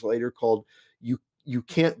years later called You You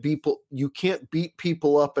Can't Beat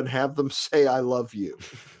People Up and Have Them Say I Love You,"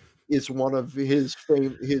 is one of his,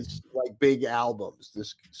 like, big albums.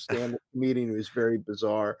 This stand-up comedian who is very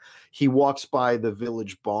bizarre. He walks by the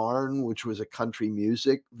Village Barn, which was a country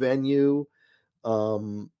music venue,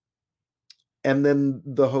 um, and then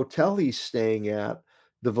the hotel he's staying at,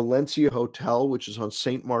 the Valencia Hotel, which is on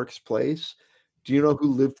St. Mark's Place. Do you know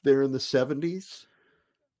who lived there in the '70s?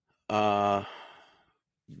 Uh,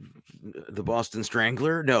 the Boston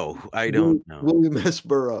Strangler? No, I don't know. William S.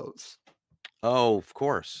 Burroughs Oh, of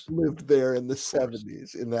course. lived there in the Of course.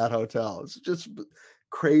 '70s in that hotel. It's just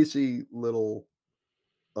crazy little,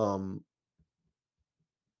 um,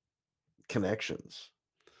 connections.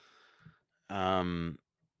 Um,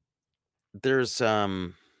 there's,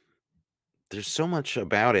 um there's so much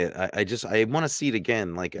about it. I wanna see it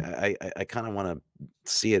again. Like, I kinda wanna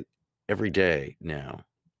see it every day now.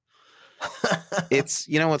 It's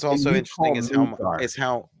what's And also you interesting call is me dark.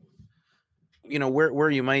 how, where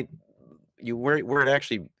you might where it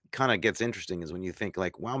actually kinda gets interesting is when you think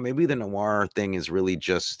like, wow, maybe the noir thing is really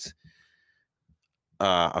just,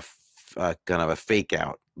 kind of a fake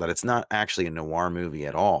out, but it's not actually a noir movie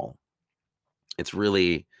at all. It's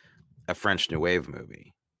really a French New Wave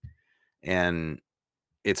movie, and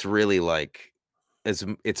it's really like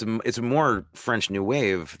it's more French New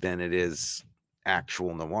Wave than it is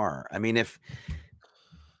actual noir. I mean, if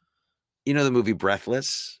you know the movie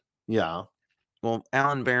Breathless, Yeah. well,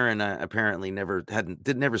 Alan Barron apparently never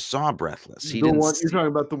saw Breathless. He The didn't one you're see, talking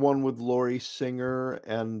about, the one with Laurie Singer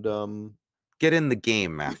and, get in the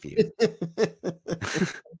game, Matthew.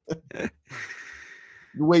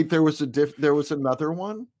 Wait, there was another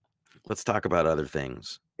one? Let's talk about other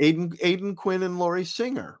things. Aidan Quinn and Laurie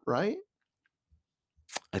Singer, right?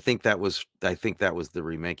 I think that was the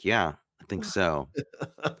remake. Yeah, I think so.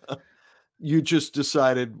 You just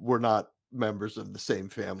decided we're not members of the same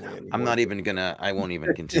family I'm anymore. not even gonna. I won't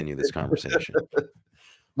even continue this conversation.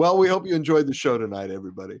 Well, we hope you enjoyed the show tonight,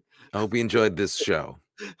 everybody. I hope you enjoyed this show.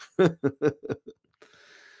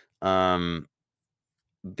 Um,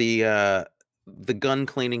 the gun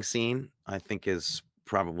cleaning scene, I think, is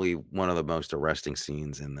probably one of the most arresting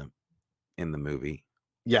scenes in the movie.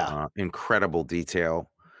 Yeah. Incredible detail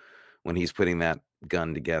when he's putting that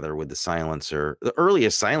gun together with the silencer. The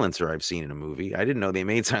earliest silencer I've seen in a movie. I didn't know they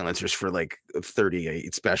made silencers for like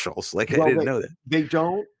 38 specials. Like, I Well, didn't know that. they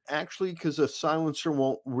don't actually, because a silencer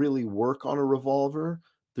won't really work on a revolver.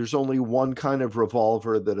 There's only one kind of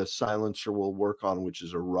revolver that a silencer will work on, which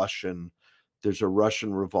is there's a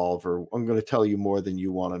Russian revolver. I'm gonna tell you more than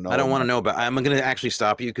you wanna I know don't want to about. know about. I'm going to actually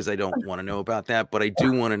stop you because I don't want to know about that. But I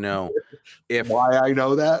do want to know if. Why I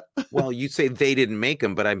know that? Well, you say they didn't make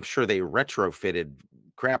them, but I'm sure they retrofitted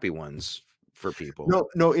crappy ones for people.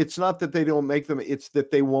 No, it's not that they don't make them, it's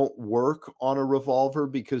that they won't work on a revolver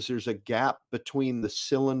because there's a gap between the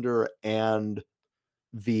cylinder and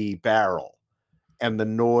the barrel, and the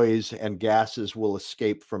noise and gases will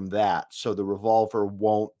escape from that, so the revolver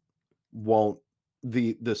won't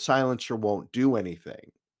the silencer won't do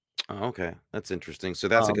anything. Oh, okay, that's interesting. So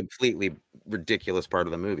that's a Um, completely ridiculous part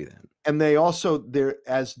of the movie then. and they also there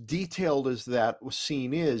as detailed as that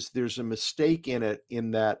scene is, there's a mistake in it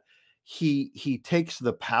in that he takes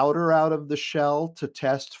the powder out of the shell to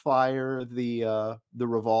test fire the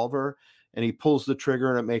revolver. and he pulls the trigger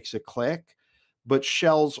and it makes a click. But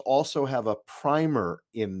shells also have a primer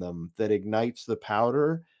in them that ignites the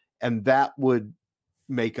powder, and that would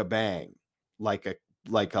make a bang, like a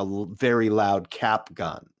very loud cap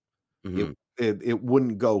gun. It Mhm. it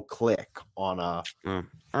wouldn't go click on a. Mm.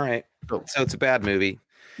 All right. So So it's a bad movie.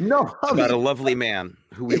 no, It's about a lovely man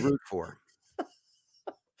who we root for.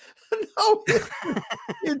 no,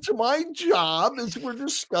 it's my job as we're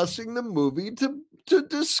discussing the movie to To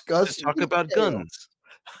discuss talk about detail. guns,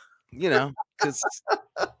 you know, because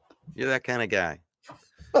you're that kind of guy.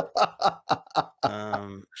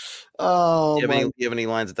 Um, Oh my, you have any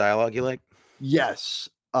lines of dialogue you like? yes.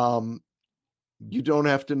 You don't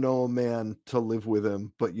have to know a man to live with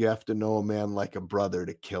him, but you have to know a man like a brother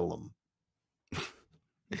to kill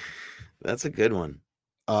him. That's a good one.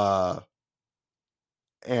 Uh,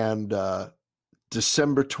 and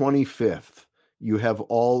December 25th, you have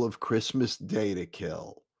all of Christmas Day to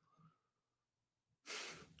kill,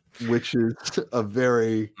 which is a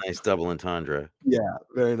very, Nice double entendre. yeah,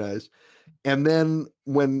 very nice. And then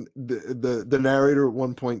when the narrator at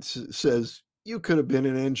one point says, "You could have been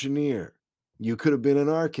an engineer. You could have been an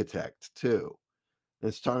architect too." And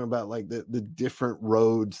it's talking about like the different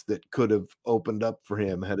roads that could have opened up for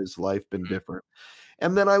him had his life been Mhm. different.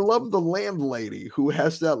 And then I love the landlady who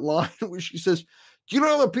has that line where she says, "You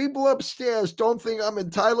know, the people upstairs don't think I'm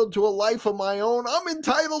entitled to a life of my own. I'm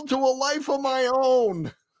entitled to a life of my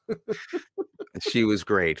own." She was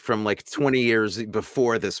great from like 20 years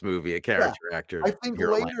before this movie, a Yeah. character actor I to think hear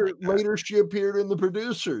a line like that. later she appeared in the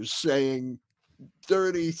producers saying,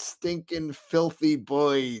 "Dirty, stinking, filthy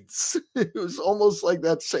boys." It was almost like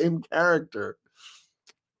that same character.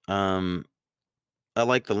 Um, I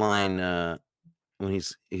like the line when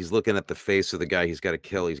he's looking at the face of the guy he's got to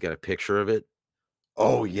kill. He's got a picture of it,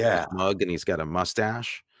 Oh, his yeah. mug, and he's got a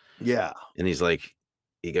mustache. Yeah. And he's like,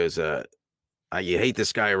 he goes, you hate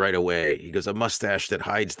this guy right away. He goes, a mustache that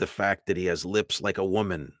hides the fact that he has lips like a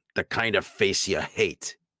woman, the kind of face you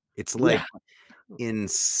hate. It's like Yeah.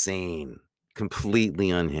 insane,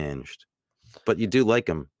 completely unhinged, but you do like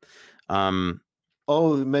him. Um,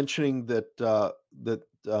 Oh, mentioning that,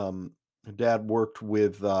 dad worked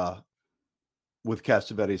with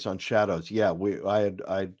Cassavetes on Shadows. Yeah,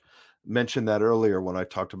 I mentioned that earlier when I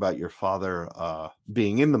talked about your father,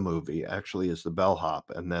 being in the movie actually as the bellhop,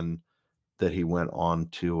 and then that he went on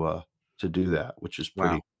to do that, which is wow.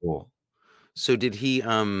 pretty cool. So did he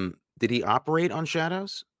operate on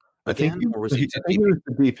Shadows again, or was he I too think deep? he was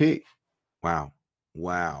the DP. Wow.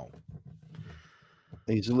 Wow.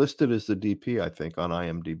 He's listed as the DP, I think, on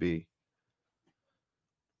IMDb.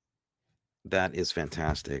 That is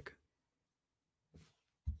fantastic.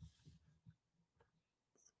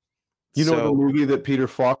 You know the So movie that Peter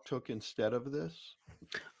Falk took instead of this?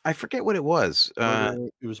 I forget what it was.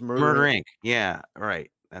 It was Murder Murder Inc. Inc. Yeah,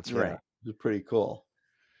 right. That's Yeah, right. it was pretty cool.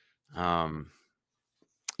 Um,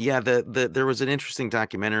 yeah, there was an interesting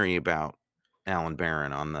documentary about Alan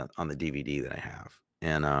Barron on the DVD that I have,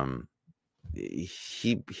 and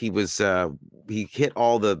he was he hit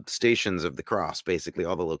all the stations of the cross, basically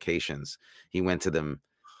all the locations. He went to them.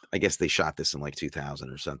 I guess they shot this in like 2000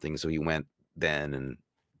 or something, so he went then and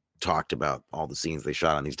talked about all the scenes they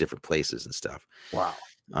shot on these different places and stuff. Wow.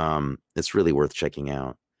 It's really worth checking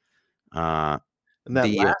out. Uh, And that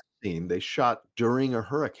the last scene they shot during a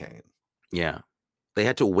hurricane. Yeah, they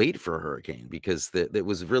had to wait for a hurricane because it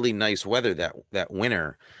was really nice weather that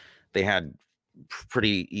winter. They had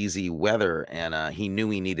pretty easy weather, and he knew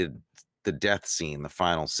he needed the death scene, the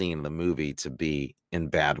final scene of the movie, to be in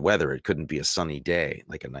bad weather. It couldn't be a sunny day,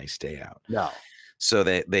 like a nice day out. No. So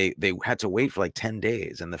they had to wait for like 10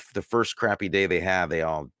 days, and the first crappy day they had,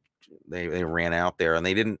 they ran out there, and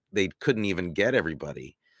they couldn't even get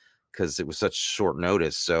everybody because it was such short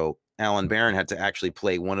notice. So Alan Barron had to actually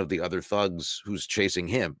play one of the other thugs who's chasing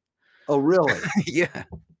him. Oh, really? Yeah,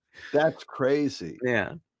 That's crazy.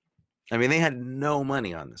 yeah. I mean, they had no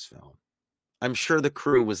money on this film. I'm sure the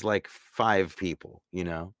crew was like 5 people, you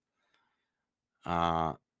know?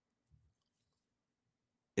 Uh,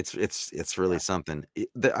 it's really something.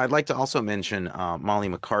 I'd like to also mention Molly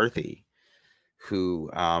McCarthy, who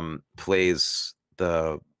plays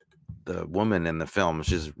the woman in the film.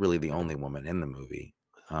 She's really the only woman in the movie,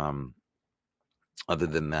 other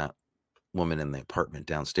than that woman in the apartment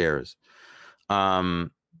downstairs.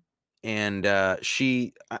 Um, and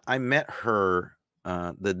I met her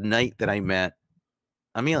the night that I met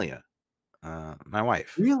Amelia, my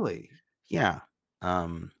wife. Really? Yeah.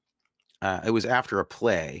 Um, it was after a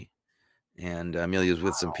play, and Amelia was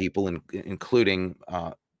with some people, including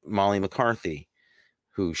Molly McCarthy,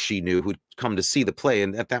 who she knew who'd come to see the play.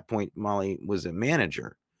 And at that point, Molly was a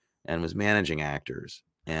manager and was managing actors.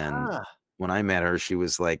 And Ah, when I met her, she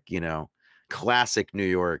was like, classic New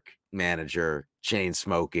York manager, chain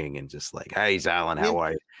smoking, and just like, "Hey, Alan, how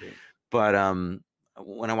are you?" interesting. But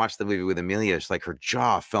when I watched the movie with Amelia, it's like her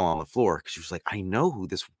jaw fell on the floor because she was like, "I know who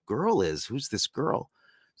this girl is. Who's this girl?"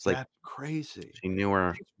 It's like That's crazy. she knew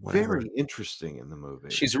her, She's whatever. very interesting in the movie.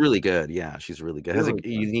 She's really good. Yeah, she's really good. Has a Really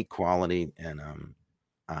good. unique quality, and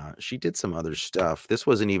she did some other stuff. This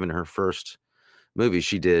wasn't even her first movie.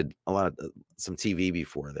 She did a lot of some TV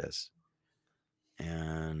before this,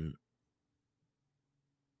 and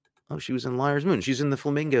oh, she was in Liar's Moon. She's in The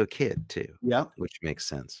Flamingo Kid too, Yeah. which makes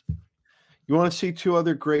sense. You wanna see 2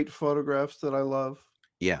 other great photographs that I love?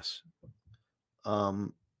 Yes.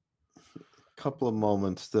 Um, Couple of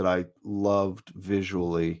moments that I loved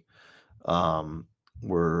visually,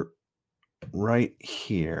 were right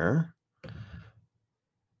here.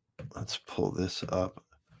 Let's pull this up.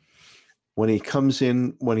 When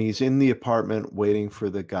he's in the apartment waiting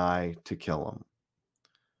for the guy to kill him.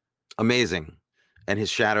 Amazing. And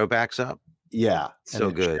his shadow backs up. Yeah, and So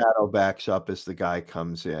his good. shadow backs up as the guy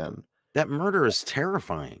comes in. That murder is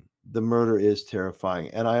terrifying. The murder is terrifying,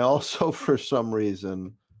 and I also, for some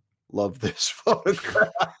reason, love this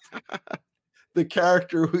photograph. The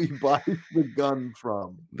character who he buys the gun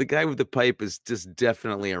from. The guy with the pipe is just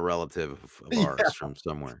definitely a relative of Yeah, ours from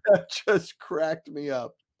somewhere. that just cracked me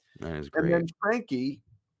up. That is And then great. Frankie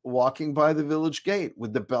walking by the village gate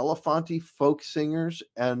with the Belafonte folk singers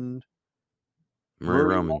and Murray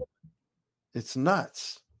Murray. Roman. It's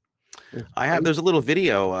nuts. It's There's a little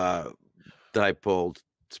video that I pulled, of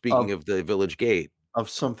speaking of the village gate. of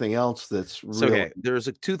something else that's So, really okay, there's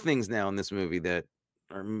two things now in this movie that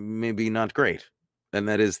are maybe not great. And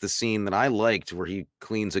that is the scene that I liked where he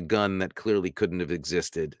cleans a gun that clearly couldn't have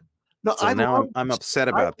existed. no, So now I'm upset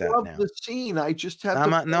I about that love now. the scene, I just had I'm to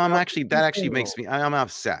not, no, point I'm out actually the that actually detail. makes me I'm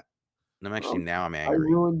upset. And now I'm I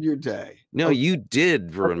angry. ruined your day. No, Okay, you did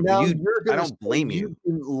but ruin now you. you're I gonna say don't blame you you.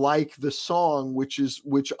 didn't like the song, which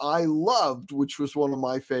I loved, which was one of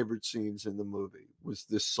my favorite scenes in the movie, was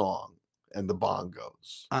this song and the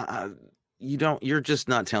bongos. You're just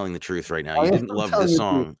not telling the truth right now. I You am didn't love telling this you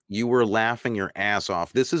the truth. song. You were laughing your ass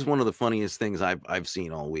off. This is one of the funniest things I've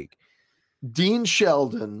seen all week. Dean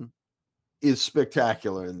Sheldon is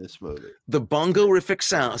spectacular in this movie. The bongorific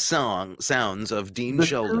sounds of Dean The 2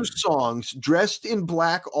 Sheldon. songs, Dressed in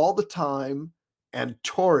Black All the Time and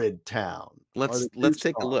Torrid Town, are the 2 Let's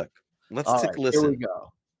take a songs. look. Let's All take right, a here we listen.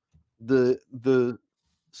 go. The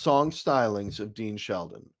song stylings of Dean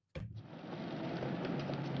Sheldon.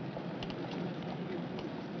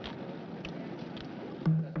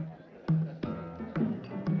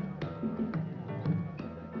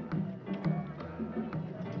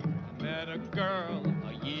 Met a girl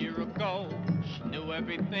a year ago. She knew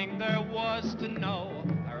everything there was to know.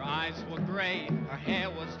 Her eyes were gray, her hair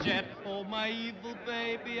was jet. Oh, my evil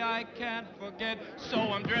baby, I can't forget. So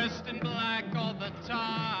I'm dressed in black all the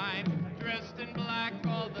time. Dressed in black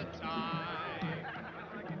all the time.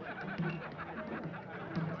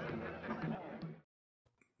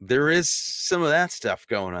 There is some of that stuff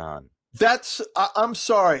going on. I'm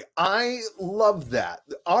sorry. I love that.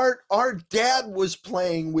 Our dad was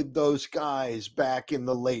playing with those guys back in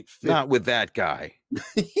the late 50s. Not with that guy.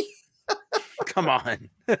 Come on.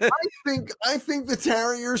 I think the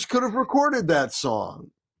Terriers could have recorded that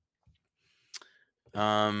song.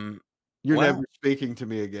 You're Well, never speaking to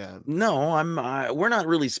me again. no, we're not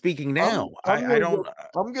really speaking now. I don't.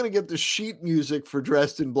 I'm gonna get the sheet music for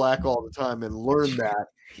Dressed in Black All the Time and learn that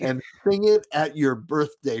and sing it at your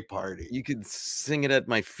birthday party. You could sing it at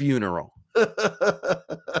my funeral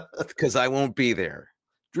because I won't be there.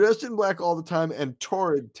 Dressed in Black All the Time and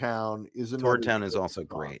Torrid Town is another. Torrid Town is also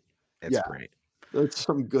great. It's great. That's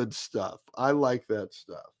some good stuff. I like that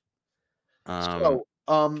stuff. Um, So,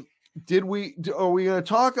 are we going to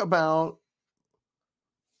talk about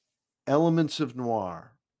elements of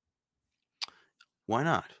noir? why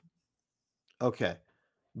not? Okay.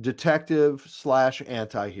 Detective /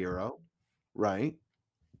 anti-hero, right?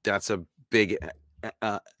 That's a big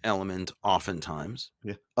element oftentimes.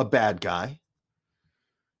 Yeah. A bad guy.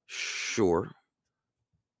 Sure.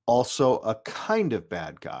 Also a kind of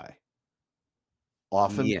bad guy.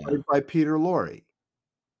 Often Yeah. played by Peter Lorre.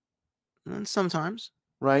 And sometimes.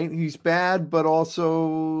 Right? He's bad, but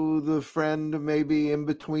also the friend maybe in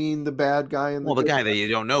between the bad guy and Well, the guy that you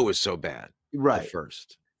don't know is so bad. right. At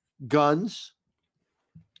first. Guns.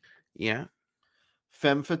 Yeah.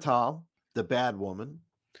 Femme fatale, the bad woman.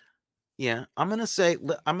 Yeah. I'm gonna say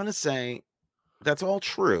that's all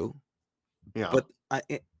true. Yeah. But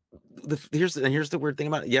here's the weird thing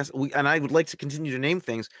about it. Yes, and I would like to continue to name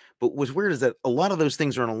things, but what's weird is that a lot of those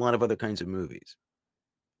things are in a lot of other kinds of movies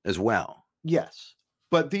as well. Yes,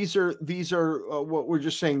 but these are what we're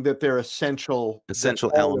just saying, that they're essential. They're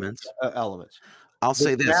Essential all elements. elements. I'll The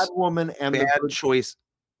say bad this: woman and the bad good choice.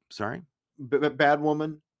 Sorry. bad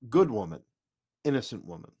woman, good woman, innocent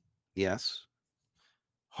woman, Yes.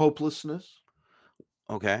 hopelessness,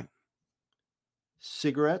 Okay.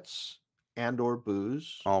 cigarettes and/or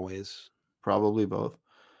booze, Always. probably both,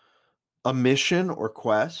 a mission or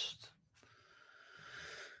quest,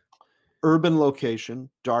 urban location,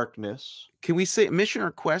 darkness. Can we say mission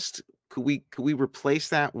or quest? Could we replace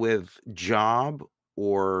that with job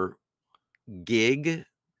or gig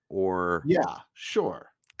or Yeah, sure.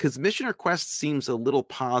 because mission or quest seems a little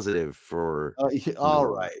positive for All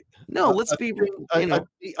noir. right. No, let's be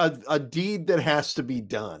A deed that has to be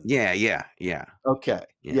done. yeah. Okay.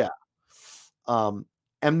 Yeah. Yeah.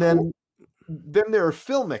 And then there are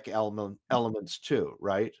filmic elements too,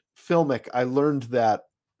 right? Filmic. I learned that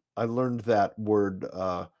word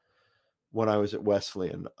when I was at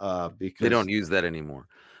Wesleyan They because don't use that anymore.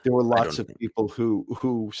 there were I lots don't of think. people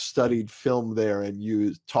who studied film there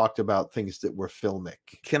and talked about things that were filmic.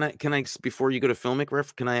 Can I before you go to filmic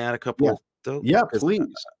ref, can I add a Yeah. couple though? Yeah, 'Cause please.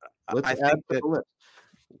 Let's I add think to that the list.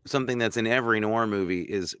 something that's in every noir movie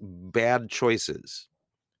is bad choices,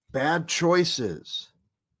 Bad choices.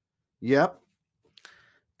 Yep.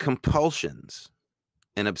 compulsions,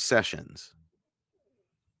 and obsessions.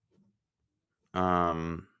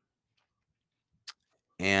 And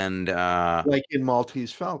Like in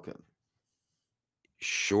Maltese Falcon.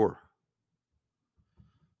 sure.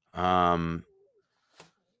 And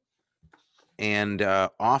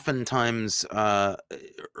oftentimes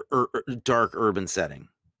dark urban setting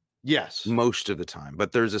Yes. most of the time,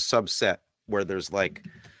 but there's a subset where there's like,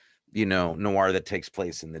 you know, noir that takes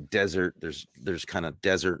place in the desert. There's kind of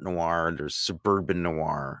desert noir, there's suburban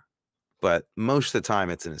noir, but most of the time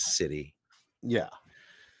it's in a city. Yeah.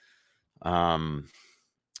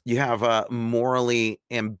 You have morally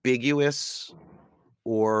ambiguous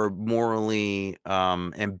or morally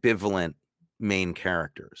ambivalent main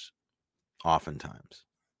characters oftentimes,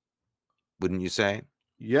 wouldn't you say?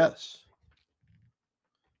 Yes.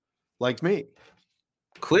 Like me.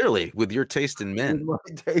 Clearly, with your taste in men. My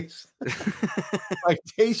taste. My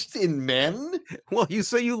taste in men? Well, you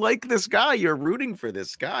say you like this guy. You're rooting for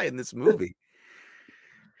this guy in this movie.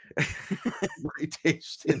 My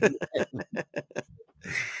taste in men.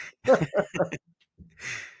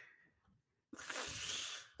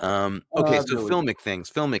 Okay, so filmic things,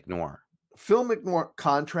 filmic noir. Filmic noir,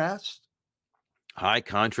 contrast. High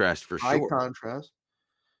contrast for High sure. contrast.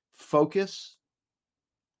 Focus.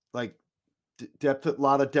 Like depth, a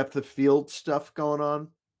lot of depth of field stuff going on.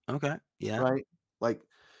 Okay, yeah. Right? Like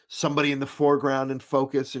somebody in the foreground and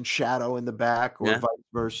focus and shadow in the back, or Yeah. vice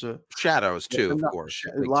versa. Shadows too, of course.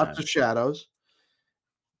 Lots of shadows.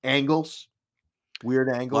 Angles. Weird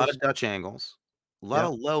A lot angles. of Dutch angles. A lot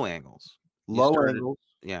of low angles. Low angles.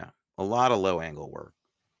 Yeah, a lot of low angle work.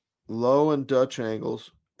 Low and Dutch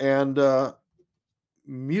angles. And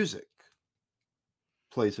music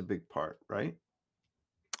plays a big part, right?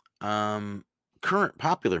 Current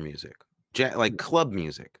popular music, like club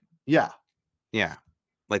music. Yeah. Yeah,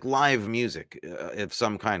 like live music of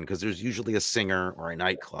some kind, because there's usually a singer or a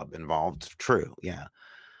nightclub involved. True. Yeah.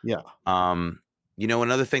 Yeah. You know,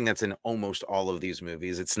 another thing that's in almost all of these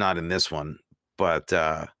movies, it's not in this one, but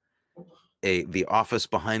the office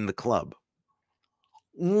behind the club.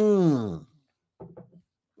 The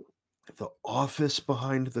office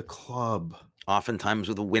behind the club. Oftentimes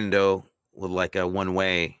with a window with like a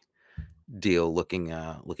one-way deal looking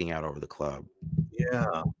out over the club.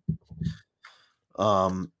 Yeah.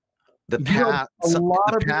 The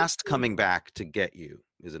past coming back to get you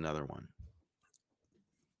is another one.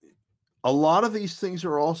 A lot of these things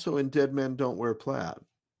are also in Dead Men Don't Wear Plaid,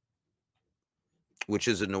 which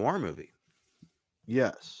is a noir movie.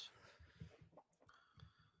 Yes.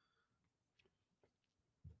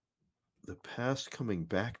 The past coming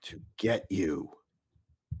back to get you.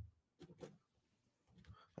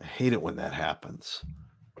 I hate it when that happens.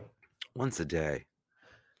 Once a day.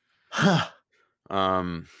 I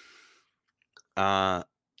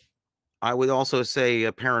would also say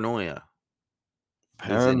Paranoia.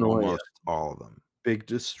 Paranoia. Almost all of them. Big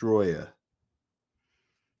Destroyer.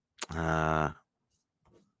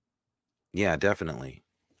 Yeah, definitely.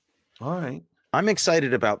 All right. I'm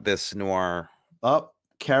excited about this noir.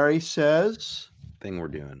 Carrie says thing we're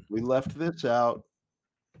doing. We left this out.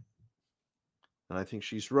 And I think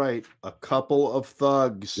she's right. A couple of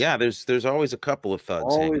thugs. Yeah, there's always a couple of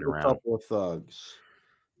thugs hanging around. Always a couple of thugs.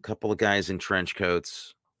 couple of guys in trench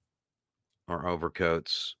coats or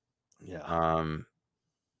overcoats. Yeah.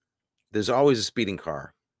 There's always a speeding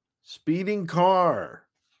car Speeding car.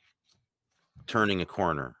 turning a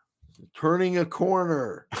corner. Turning a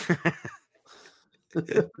corner.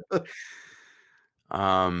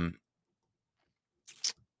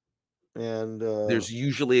 And there's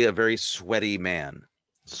usually a very sweaty man.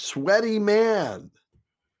 Sweaty man.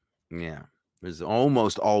 Yeah. There's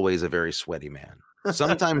almost always a very sweaty man.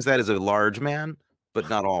 Sometimes that is a large man, but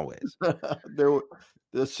not always.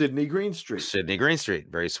 The Sidney Greenstreet. Sidney Greenstreet,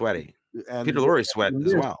 very sweaty. And Peter Lorre sweat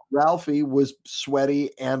as well. Ralphie was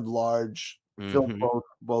sweaty and large, filled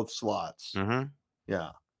both slots. Yeah.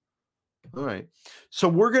 All right. So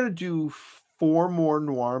we're going to do 4 more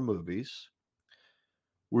noir movies.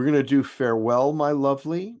 We're going to do Farewell, My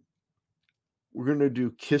Lovely. We're going to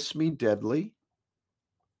do Kiss Me Deadly,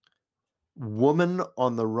 Woman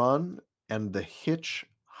on the Run, and The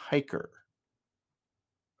Hitchhiker.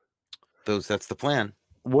 That's the plan.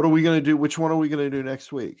 What are we going to do? Which one are we going to do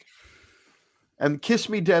next week? And Kiss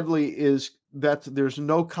Me Deadly is that there's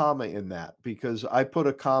no comma in that because I put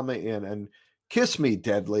a comma in, and Kiss Me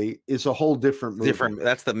Deadly is a whole different movie.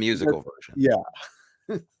 That's the musical version. Yeah.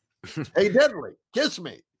 Hey, Deadly, kiss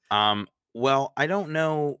me. Well, I don't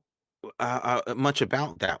know much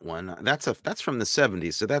about that one. That's from the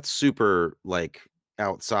 70s, so that's super like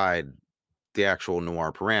outside the actual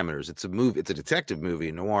noir parameters. It's a movie. It's a detective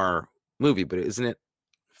movie, noir movie, but isn't it?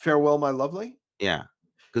 Farewell, My Lovely. Yeah,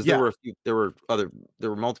 because there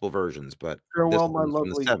were multiple versions, but Farewell, My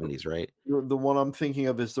Lovely from the 70s, right? The one I'm thinking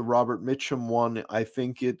of is the Robert Mitchum one. I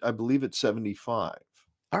believe it's 75.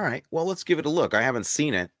 All right. Well, let's give it a look. I haven't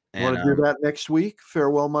seen it. Want to do that next week?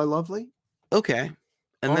 Farewell, My Lovely. Okay.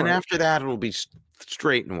 And then after that, it'll be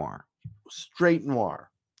straight noir. Straight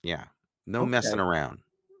noir. Yeah. No messing around.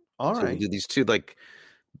 All right. We'll do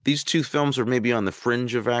these two films are maybe on the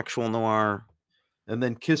fringe of actual noir. And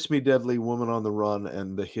then Kiss Me Deadly, Woman on the Run,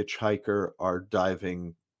 and The Hitchhiker are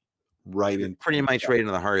diving right in. Pretty much right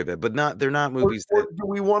into the heart of it, but they're not movies or do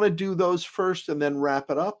we want to do those first and then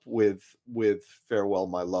wrap it up with Farewell,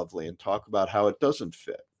 My Lovely, and talk about how it doesn't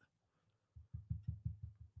fit?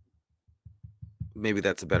 Maybe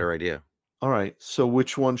that's a better idea. All right. So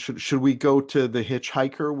which one should we go to The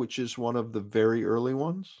Hitchhiker, which is one of the very early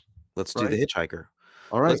ones? Let's do The Hitchhiker.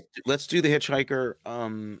 All right. Let's do The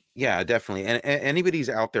Hitchhiker. Yeah, definitely. And anybody's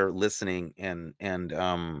out there listening and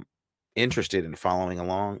interested in following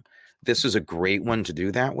along, this is a great one to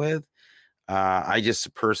do that with. I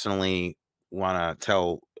just personally want to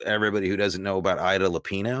tell everybody who doesn't know about Ida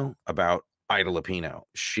Lupino about Ida Lupino.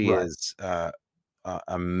 She is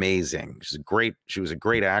amazing. She was a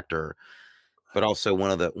great actor, but also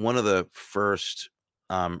one of the first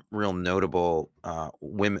real notable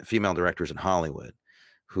female directors in Hollywood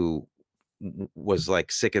who was like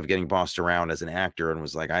sick of getting bossed around as an actor and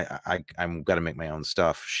was like, I'm got to make my own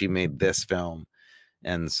stuff. She made this film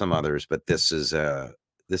and some others, but this is one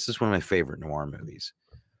of my favorite noir movies.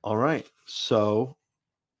 All right. So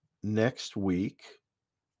next week,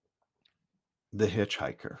 The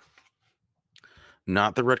Hitchhiker.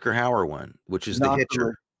 Not the Rutger Hauer one, which is The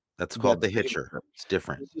Hitcher. That's called The Hitcher. It's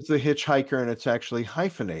different. This is The Hitchhiker, and it's actually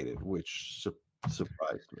hyphenated, which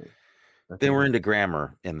surprised me. They were into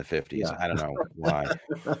grammar in the 50s. Yeah. I don't know why.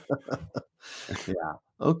 Yeah.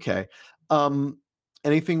 Okay.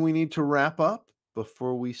 Anything we need to wrap up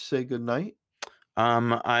before we say goodnight?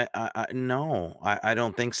 No, I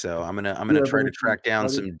don't think so. I'm gonna try to track down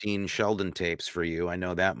some Dean Sheldon tapes for you. I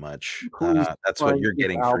know that much. That's what you're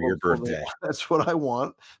getting for your birthday. That's what I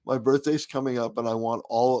want. My birthday's coming up, and I want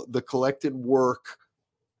all the collected work.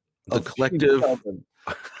 The collective.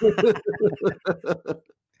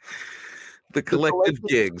 The collective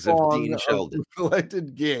gigs of Dean Sheldon. The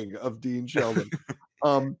collected gig of Dean Sheldon.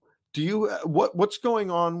 Do you what's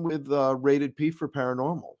going on with Rated P for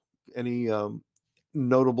Paranormal? Any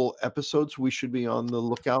notable episodes we should be on the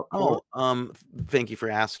lookout for? Thank you for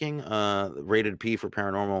asking. Rated P for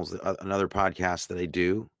Paranormal is another podcast that I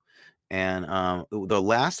do, and the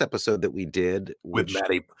last episode that we did with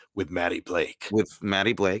Maddie Blake.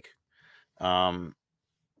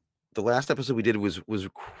 The last episode we did was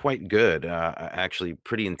quite good, actually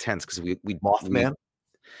pretty intense because we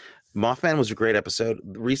Mothman was a great episode.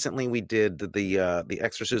 Recently we did the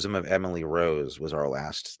Exorcism of Emily Rose was our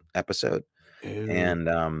last episode. Ew. And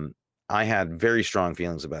I had very strong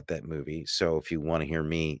feelings about that movie. So if you want to hear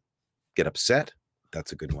me get upset,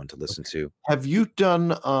 that's a good one to listen to. Have you done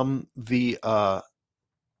the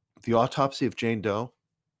Autopsy of Jane Doe?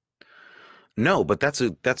 No, but that's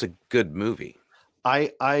a good movie.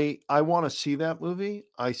 I want to see that movie.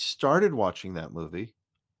 I started watching that movie.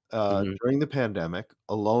 Mhm. during the pandemic,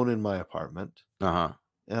 alone in my apartment, Uh-huh.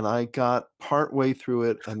 and I got partway through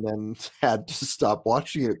it and then had to stop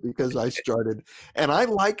watching it because I started and I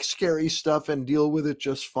like scary stuff and deal with it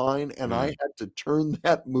just fine, and I Mm. had to turn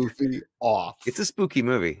that movie off. It's a spooky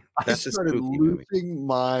movie. I That's a started spooky movie. losing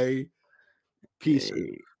my pieces.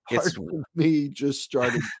 It's Parts of me just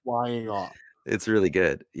started flying off. it's really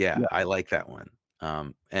good. Yeah, Yeah, I like that one.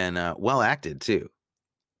 And well acted too.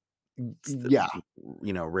 It's the, yeah,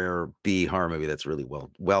 rare B horror movie that's really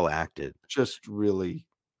well acted. just really,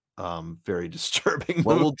 very disturbing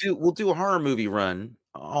Well, movie, we'll do a horror movie run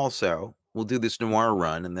also. We'll do this noir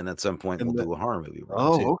run, and then at some point we'll and the do a horror movie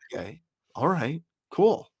run too. oh, okay. Alright,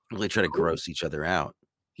 cool, Really try to cool. gross each other out.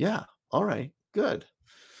 Yeah, alright, good.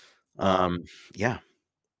 Um, yeah.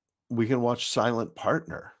 We can watch Silent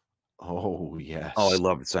Partner. Oh, Oh, I yes.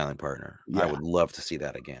 love The Silent Partner. I Yeah, would love to see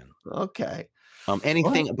that again. okay. Alright.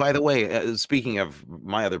 Anything, by the way, speaking of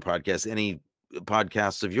my other podcast, any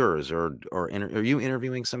podcasts of yours are you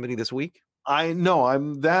interviewing somebody this week? I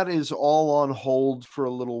know, that is all on hold for a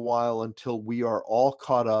little while until we are all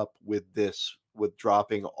caught up with this, with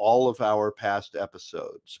dropping all of our past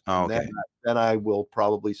episodes, Oh, and okay. then I will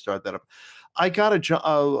probably start that up. I got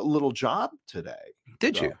a little job today,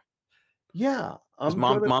 Did though. you? Yeah, Is I'm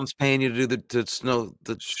gonna mom's paying you to do to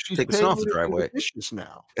she's take the snow paying off me the to do the driveway? dishes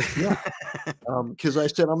now. Yeah, because I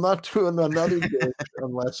said, "I'm not doing another dish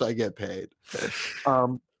unless I get paid."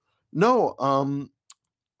 Um, no,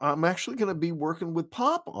 I'm actually gonna be working with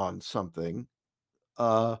Pop on something.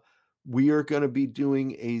 Uh, we are gonna be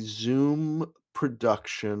doing a Zoom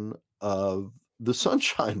production of The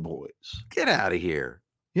Sunshine Boys. Get out of here.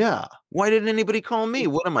 Yeah, Why didn't anybody call me?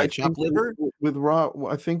 What am I, I chopped think with liver?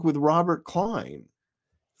 I think with Robert Klein.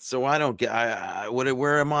 So I don't get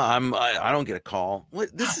where am I? I don't get a call. What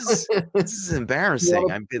this is embarrassing.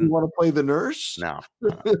 I've You been wanna play the nurse? no.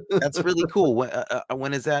 That's really cool.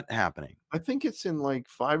 When is that happening? I think it's in, like,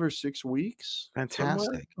 5 or 6 weeks somewhere.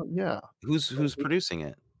 Fantastic. Yeah. Who's producing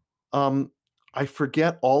it? Um, I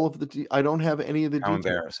forget all of the I don't have any of the How details.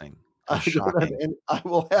 embarrassing. How I don't have shocking. any I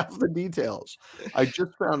will have the details. I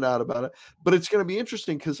just found out about it, but it's gonna be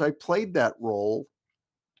interesting because I played that role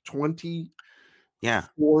 24 Yeah,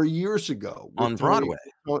 years ago with on Broadway.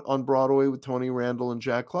 On Broadway with Tony Randall and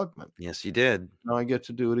Jack Klugman. Yes, you did. Now I get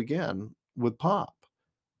to do it again with Pop,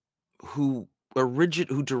 Who directed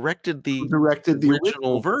who the directed the original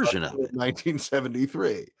original version production of in it.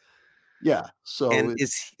 1973. Yeah, so And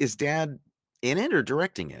is dad in it or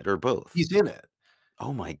directing it or both? he's in it.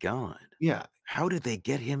 Oh my god. Yeah. How did they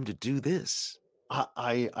get him to do this?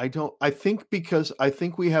 I don't I think because I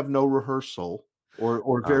think we have no rehearsal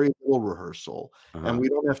or Uh, very little rehearsal, and uh-huh. we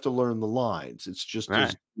don't have to learn the lines. It's just a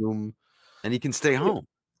Right. Zoom And he can stay thing, home.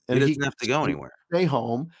 He and he doesn't can have to go anywhere. stay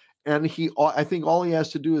home, and I think all he has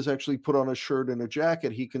to do is actually put on a shirt and a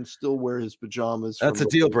jacket. He can still wear his pajamas from That's a the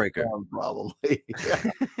deal waist breaker. down probably. Yeah,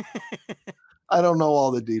 I don't know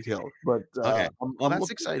all the details, but, Okay. Well, I'm that's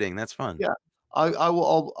looking exciting. That's fun. yeah. I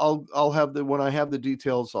will I'll have the when I have the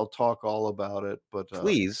details, I'll talk all about it, but,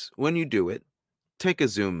 Please, when you do it, take a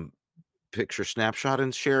Zoom picture snapshot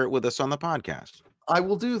and share it with us on the podcast. I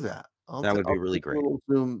will do that. That would be I'll really take a great.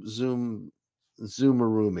 little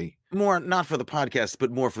Zoomaroomy. More not for the podcast,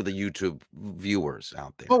 but more for the YouTube viewers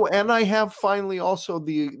out there. Oh, and I have finally also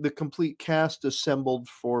the complete cast assembled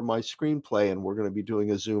for my screenplay, and we're gonna be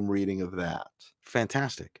doing a Zoom reading of that,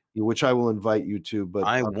 Fantastic. which I will invite you to, but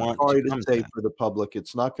I I'm want to sorry to come to say that. for the public,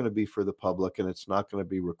 it's not gonna be for the public, and it's not gonna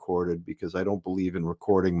be recorded because I don't believe in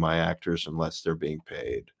recording my actors unless they're being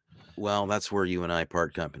paid. Well, that's where you and I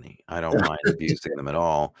part company. I don't mind abusing them at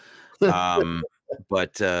all.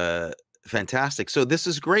 But fantastic. So this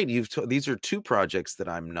is great. These are two projects that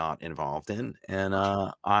I'm not involved in, and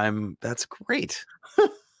that's great.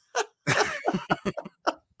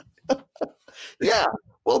 Yeah.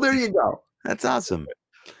 Well, there you go. That's awesome.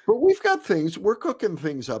 But we've got things we're cooking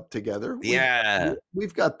things up together. Yeah.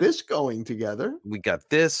 We've got this going together. We got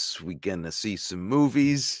this. We gonna see some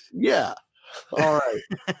movies. Yeah. All right.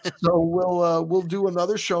 So we'll do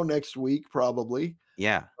another show next week probably.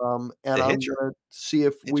 Yeah. And The I'm Hitcher. gonna see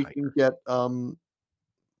if we Hitchhiker. can get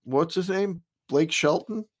what's his name? Blake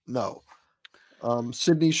Shelton? No.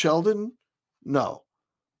 Sidney Sheldon? No.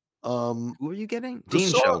 Who are you getting? The Dean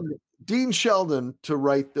song Sheldon. Dean Sheldon to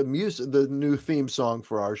write the new theme song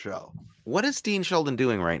for our show. What is Dean Sheldon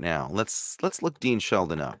doing right now? Let's look Dean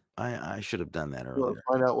Sheldon up. I should have done that You wanna earlier.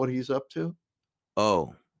 find out what he's up to?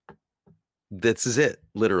 Oh, this is it.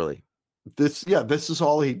 Literally. This is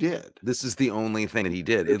all he did. This is the only thing that he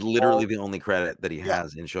did. It's It literally all the only credit that he Yeah.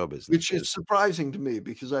 has in show business. Which is surprising to me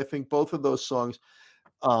because I think both of those songs,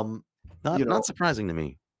 you know Not surprising to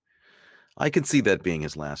me. I can see that being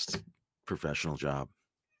his last professional job.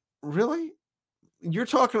 Really? You're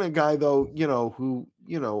talking to a guy though,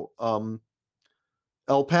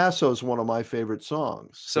 El Paso is one of my favorite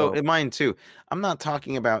songs. So So in mine too. I'm not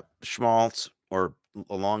talking about Schmaltz or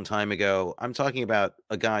a long time ago. I'm talking about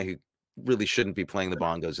a guy who really shouldn't be playing the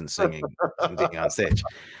bongos and singing and being on stage.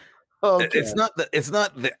 okay. It's not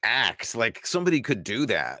the act. Like somebody could do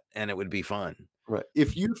that and it would be fun. Right.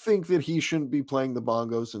 If you think that he shouldn't be playing the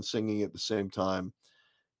bongos and singing at the same time,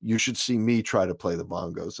 you should see me try to play the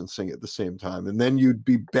bongos and sing at the same time. And then you'd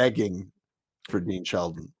be begging for Dean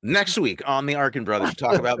Sheldon. Next week on the Arkin Brothers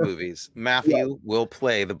Talk About Movies, Matthew will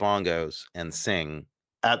play the bongos and sing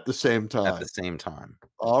at the same time. At the same time.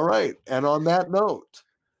 All right. And on that note,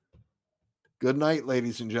 good night,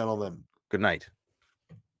 ladies and gentlemen. Good night.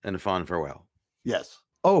 And a fond farewell. Yes.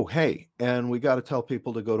 Oh, hey, and we got to tell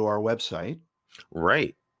people to go to our website.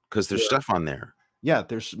 Right. Because there's stuff on there. Yeah,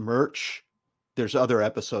 there's merch. There's other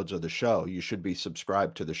episodes of the show. You should be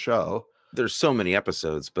subscribed to the show. There's so many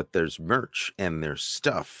episodes, but there's merch and there's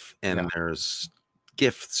stuff and there's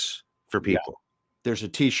gifts for people. Yeah. There's a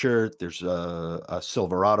t-shirt, there's a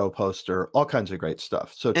Silverado poster, all kinds of great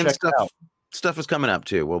stuff. So check it out. Stuff is coming up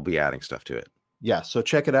too. We'll be adding stuff to it. Yeah, so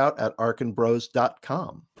check it out at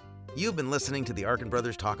arkinbros.com. You've been listening to the Arkin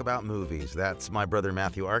Brothers Talk About Movies. That's my brother,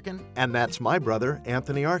 Matthew Arkin. And that's my brother,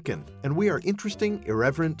 Anthony Arkin. And we are interesting,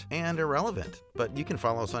 irreverent, and irrelevant. But you can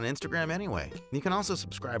follow us on Instagram anyway. You can also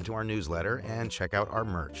subscribe to our newsletter and check out our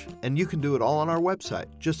merch. And you can do it all on our website.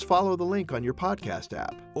 Just follow the link on your podcast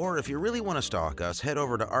app. Or if you really want to stalk us, head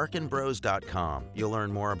over to arkinbros.com. You'll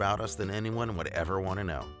learn more about us than anyone would ever want to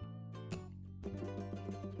know.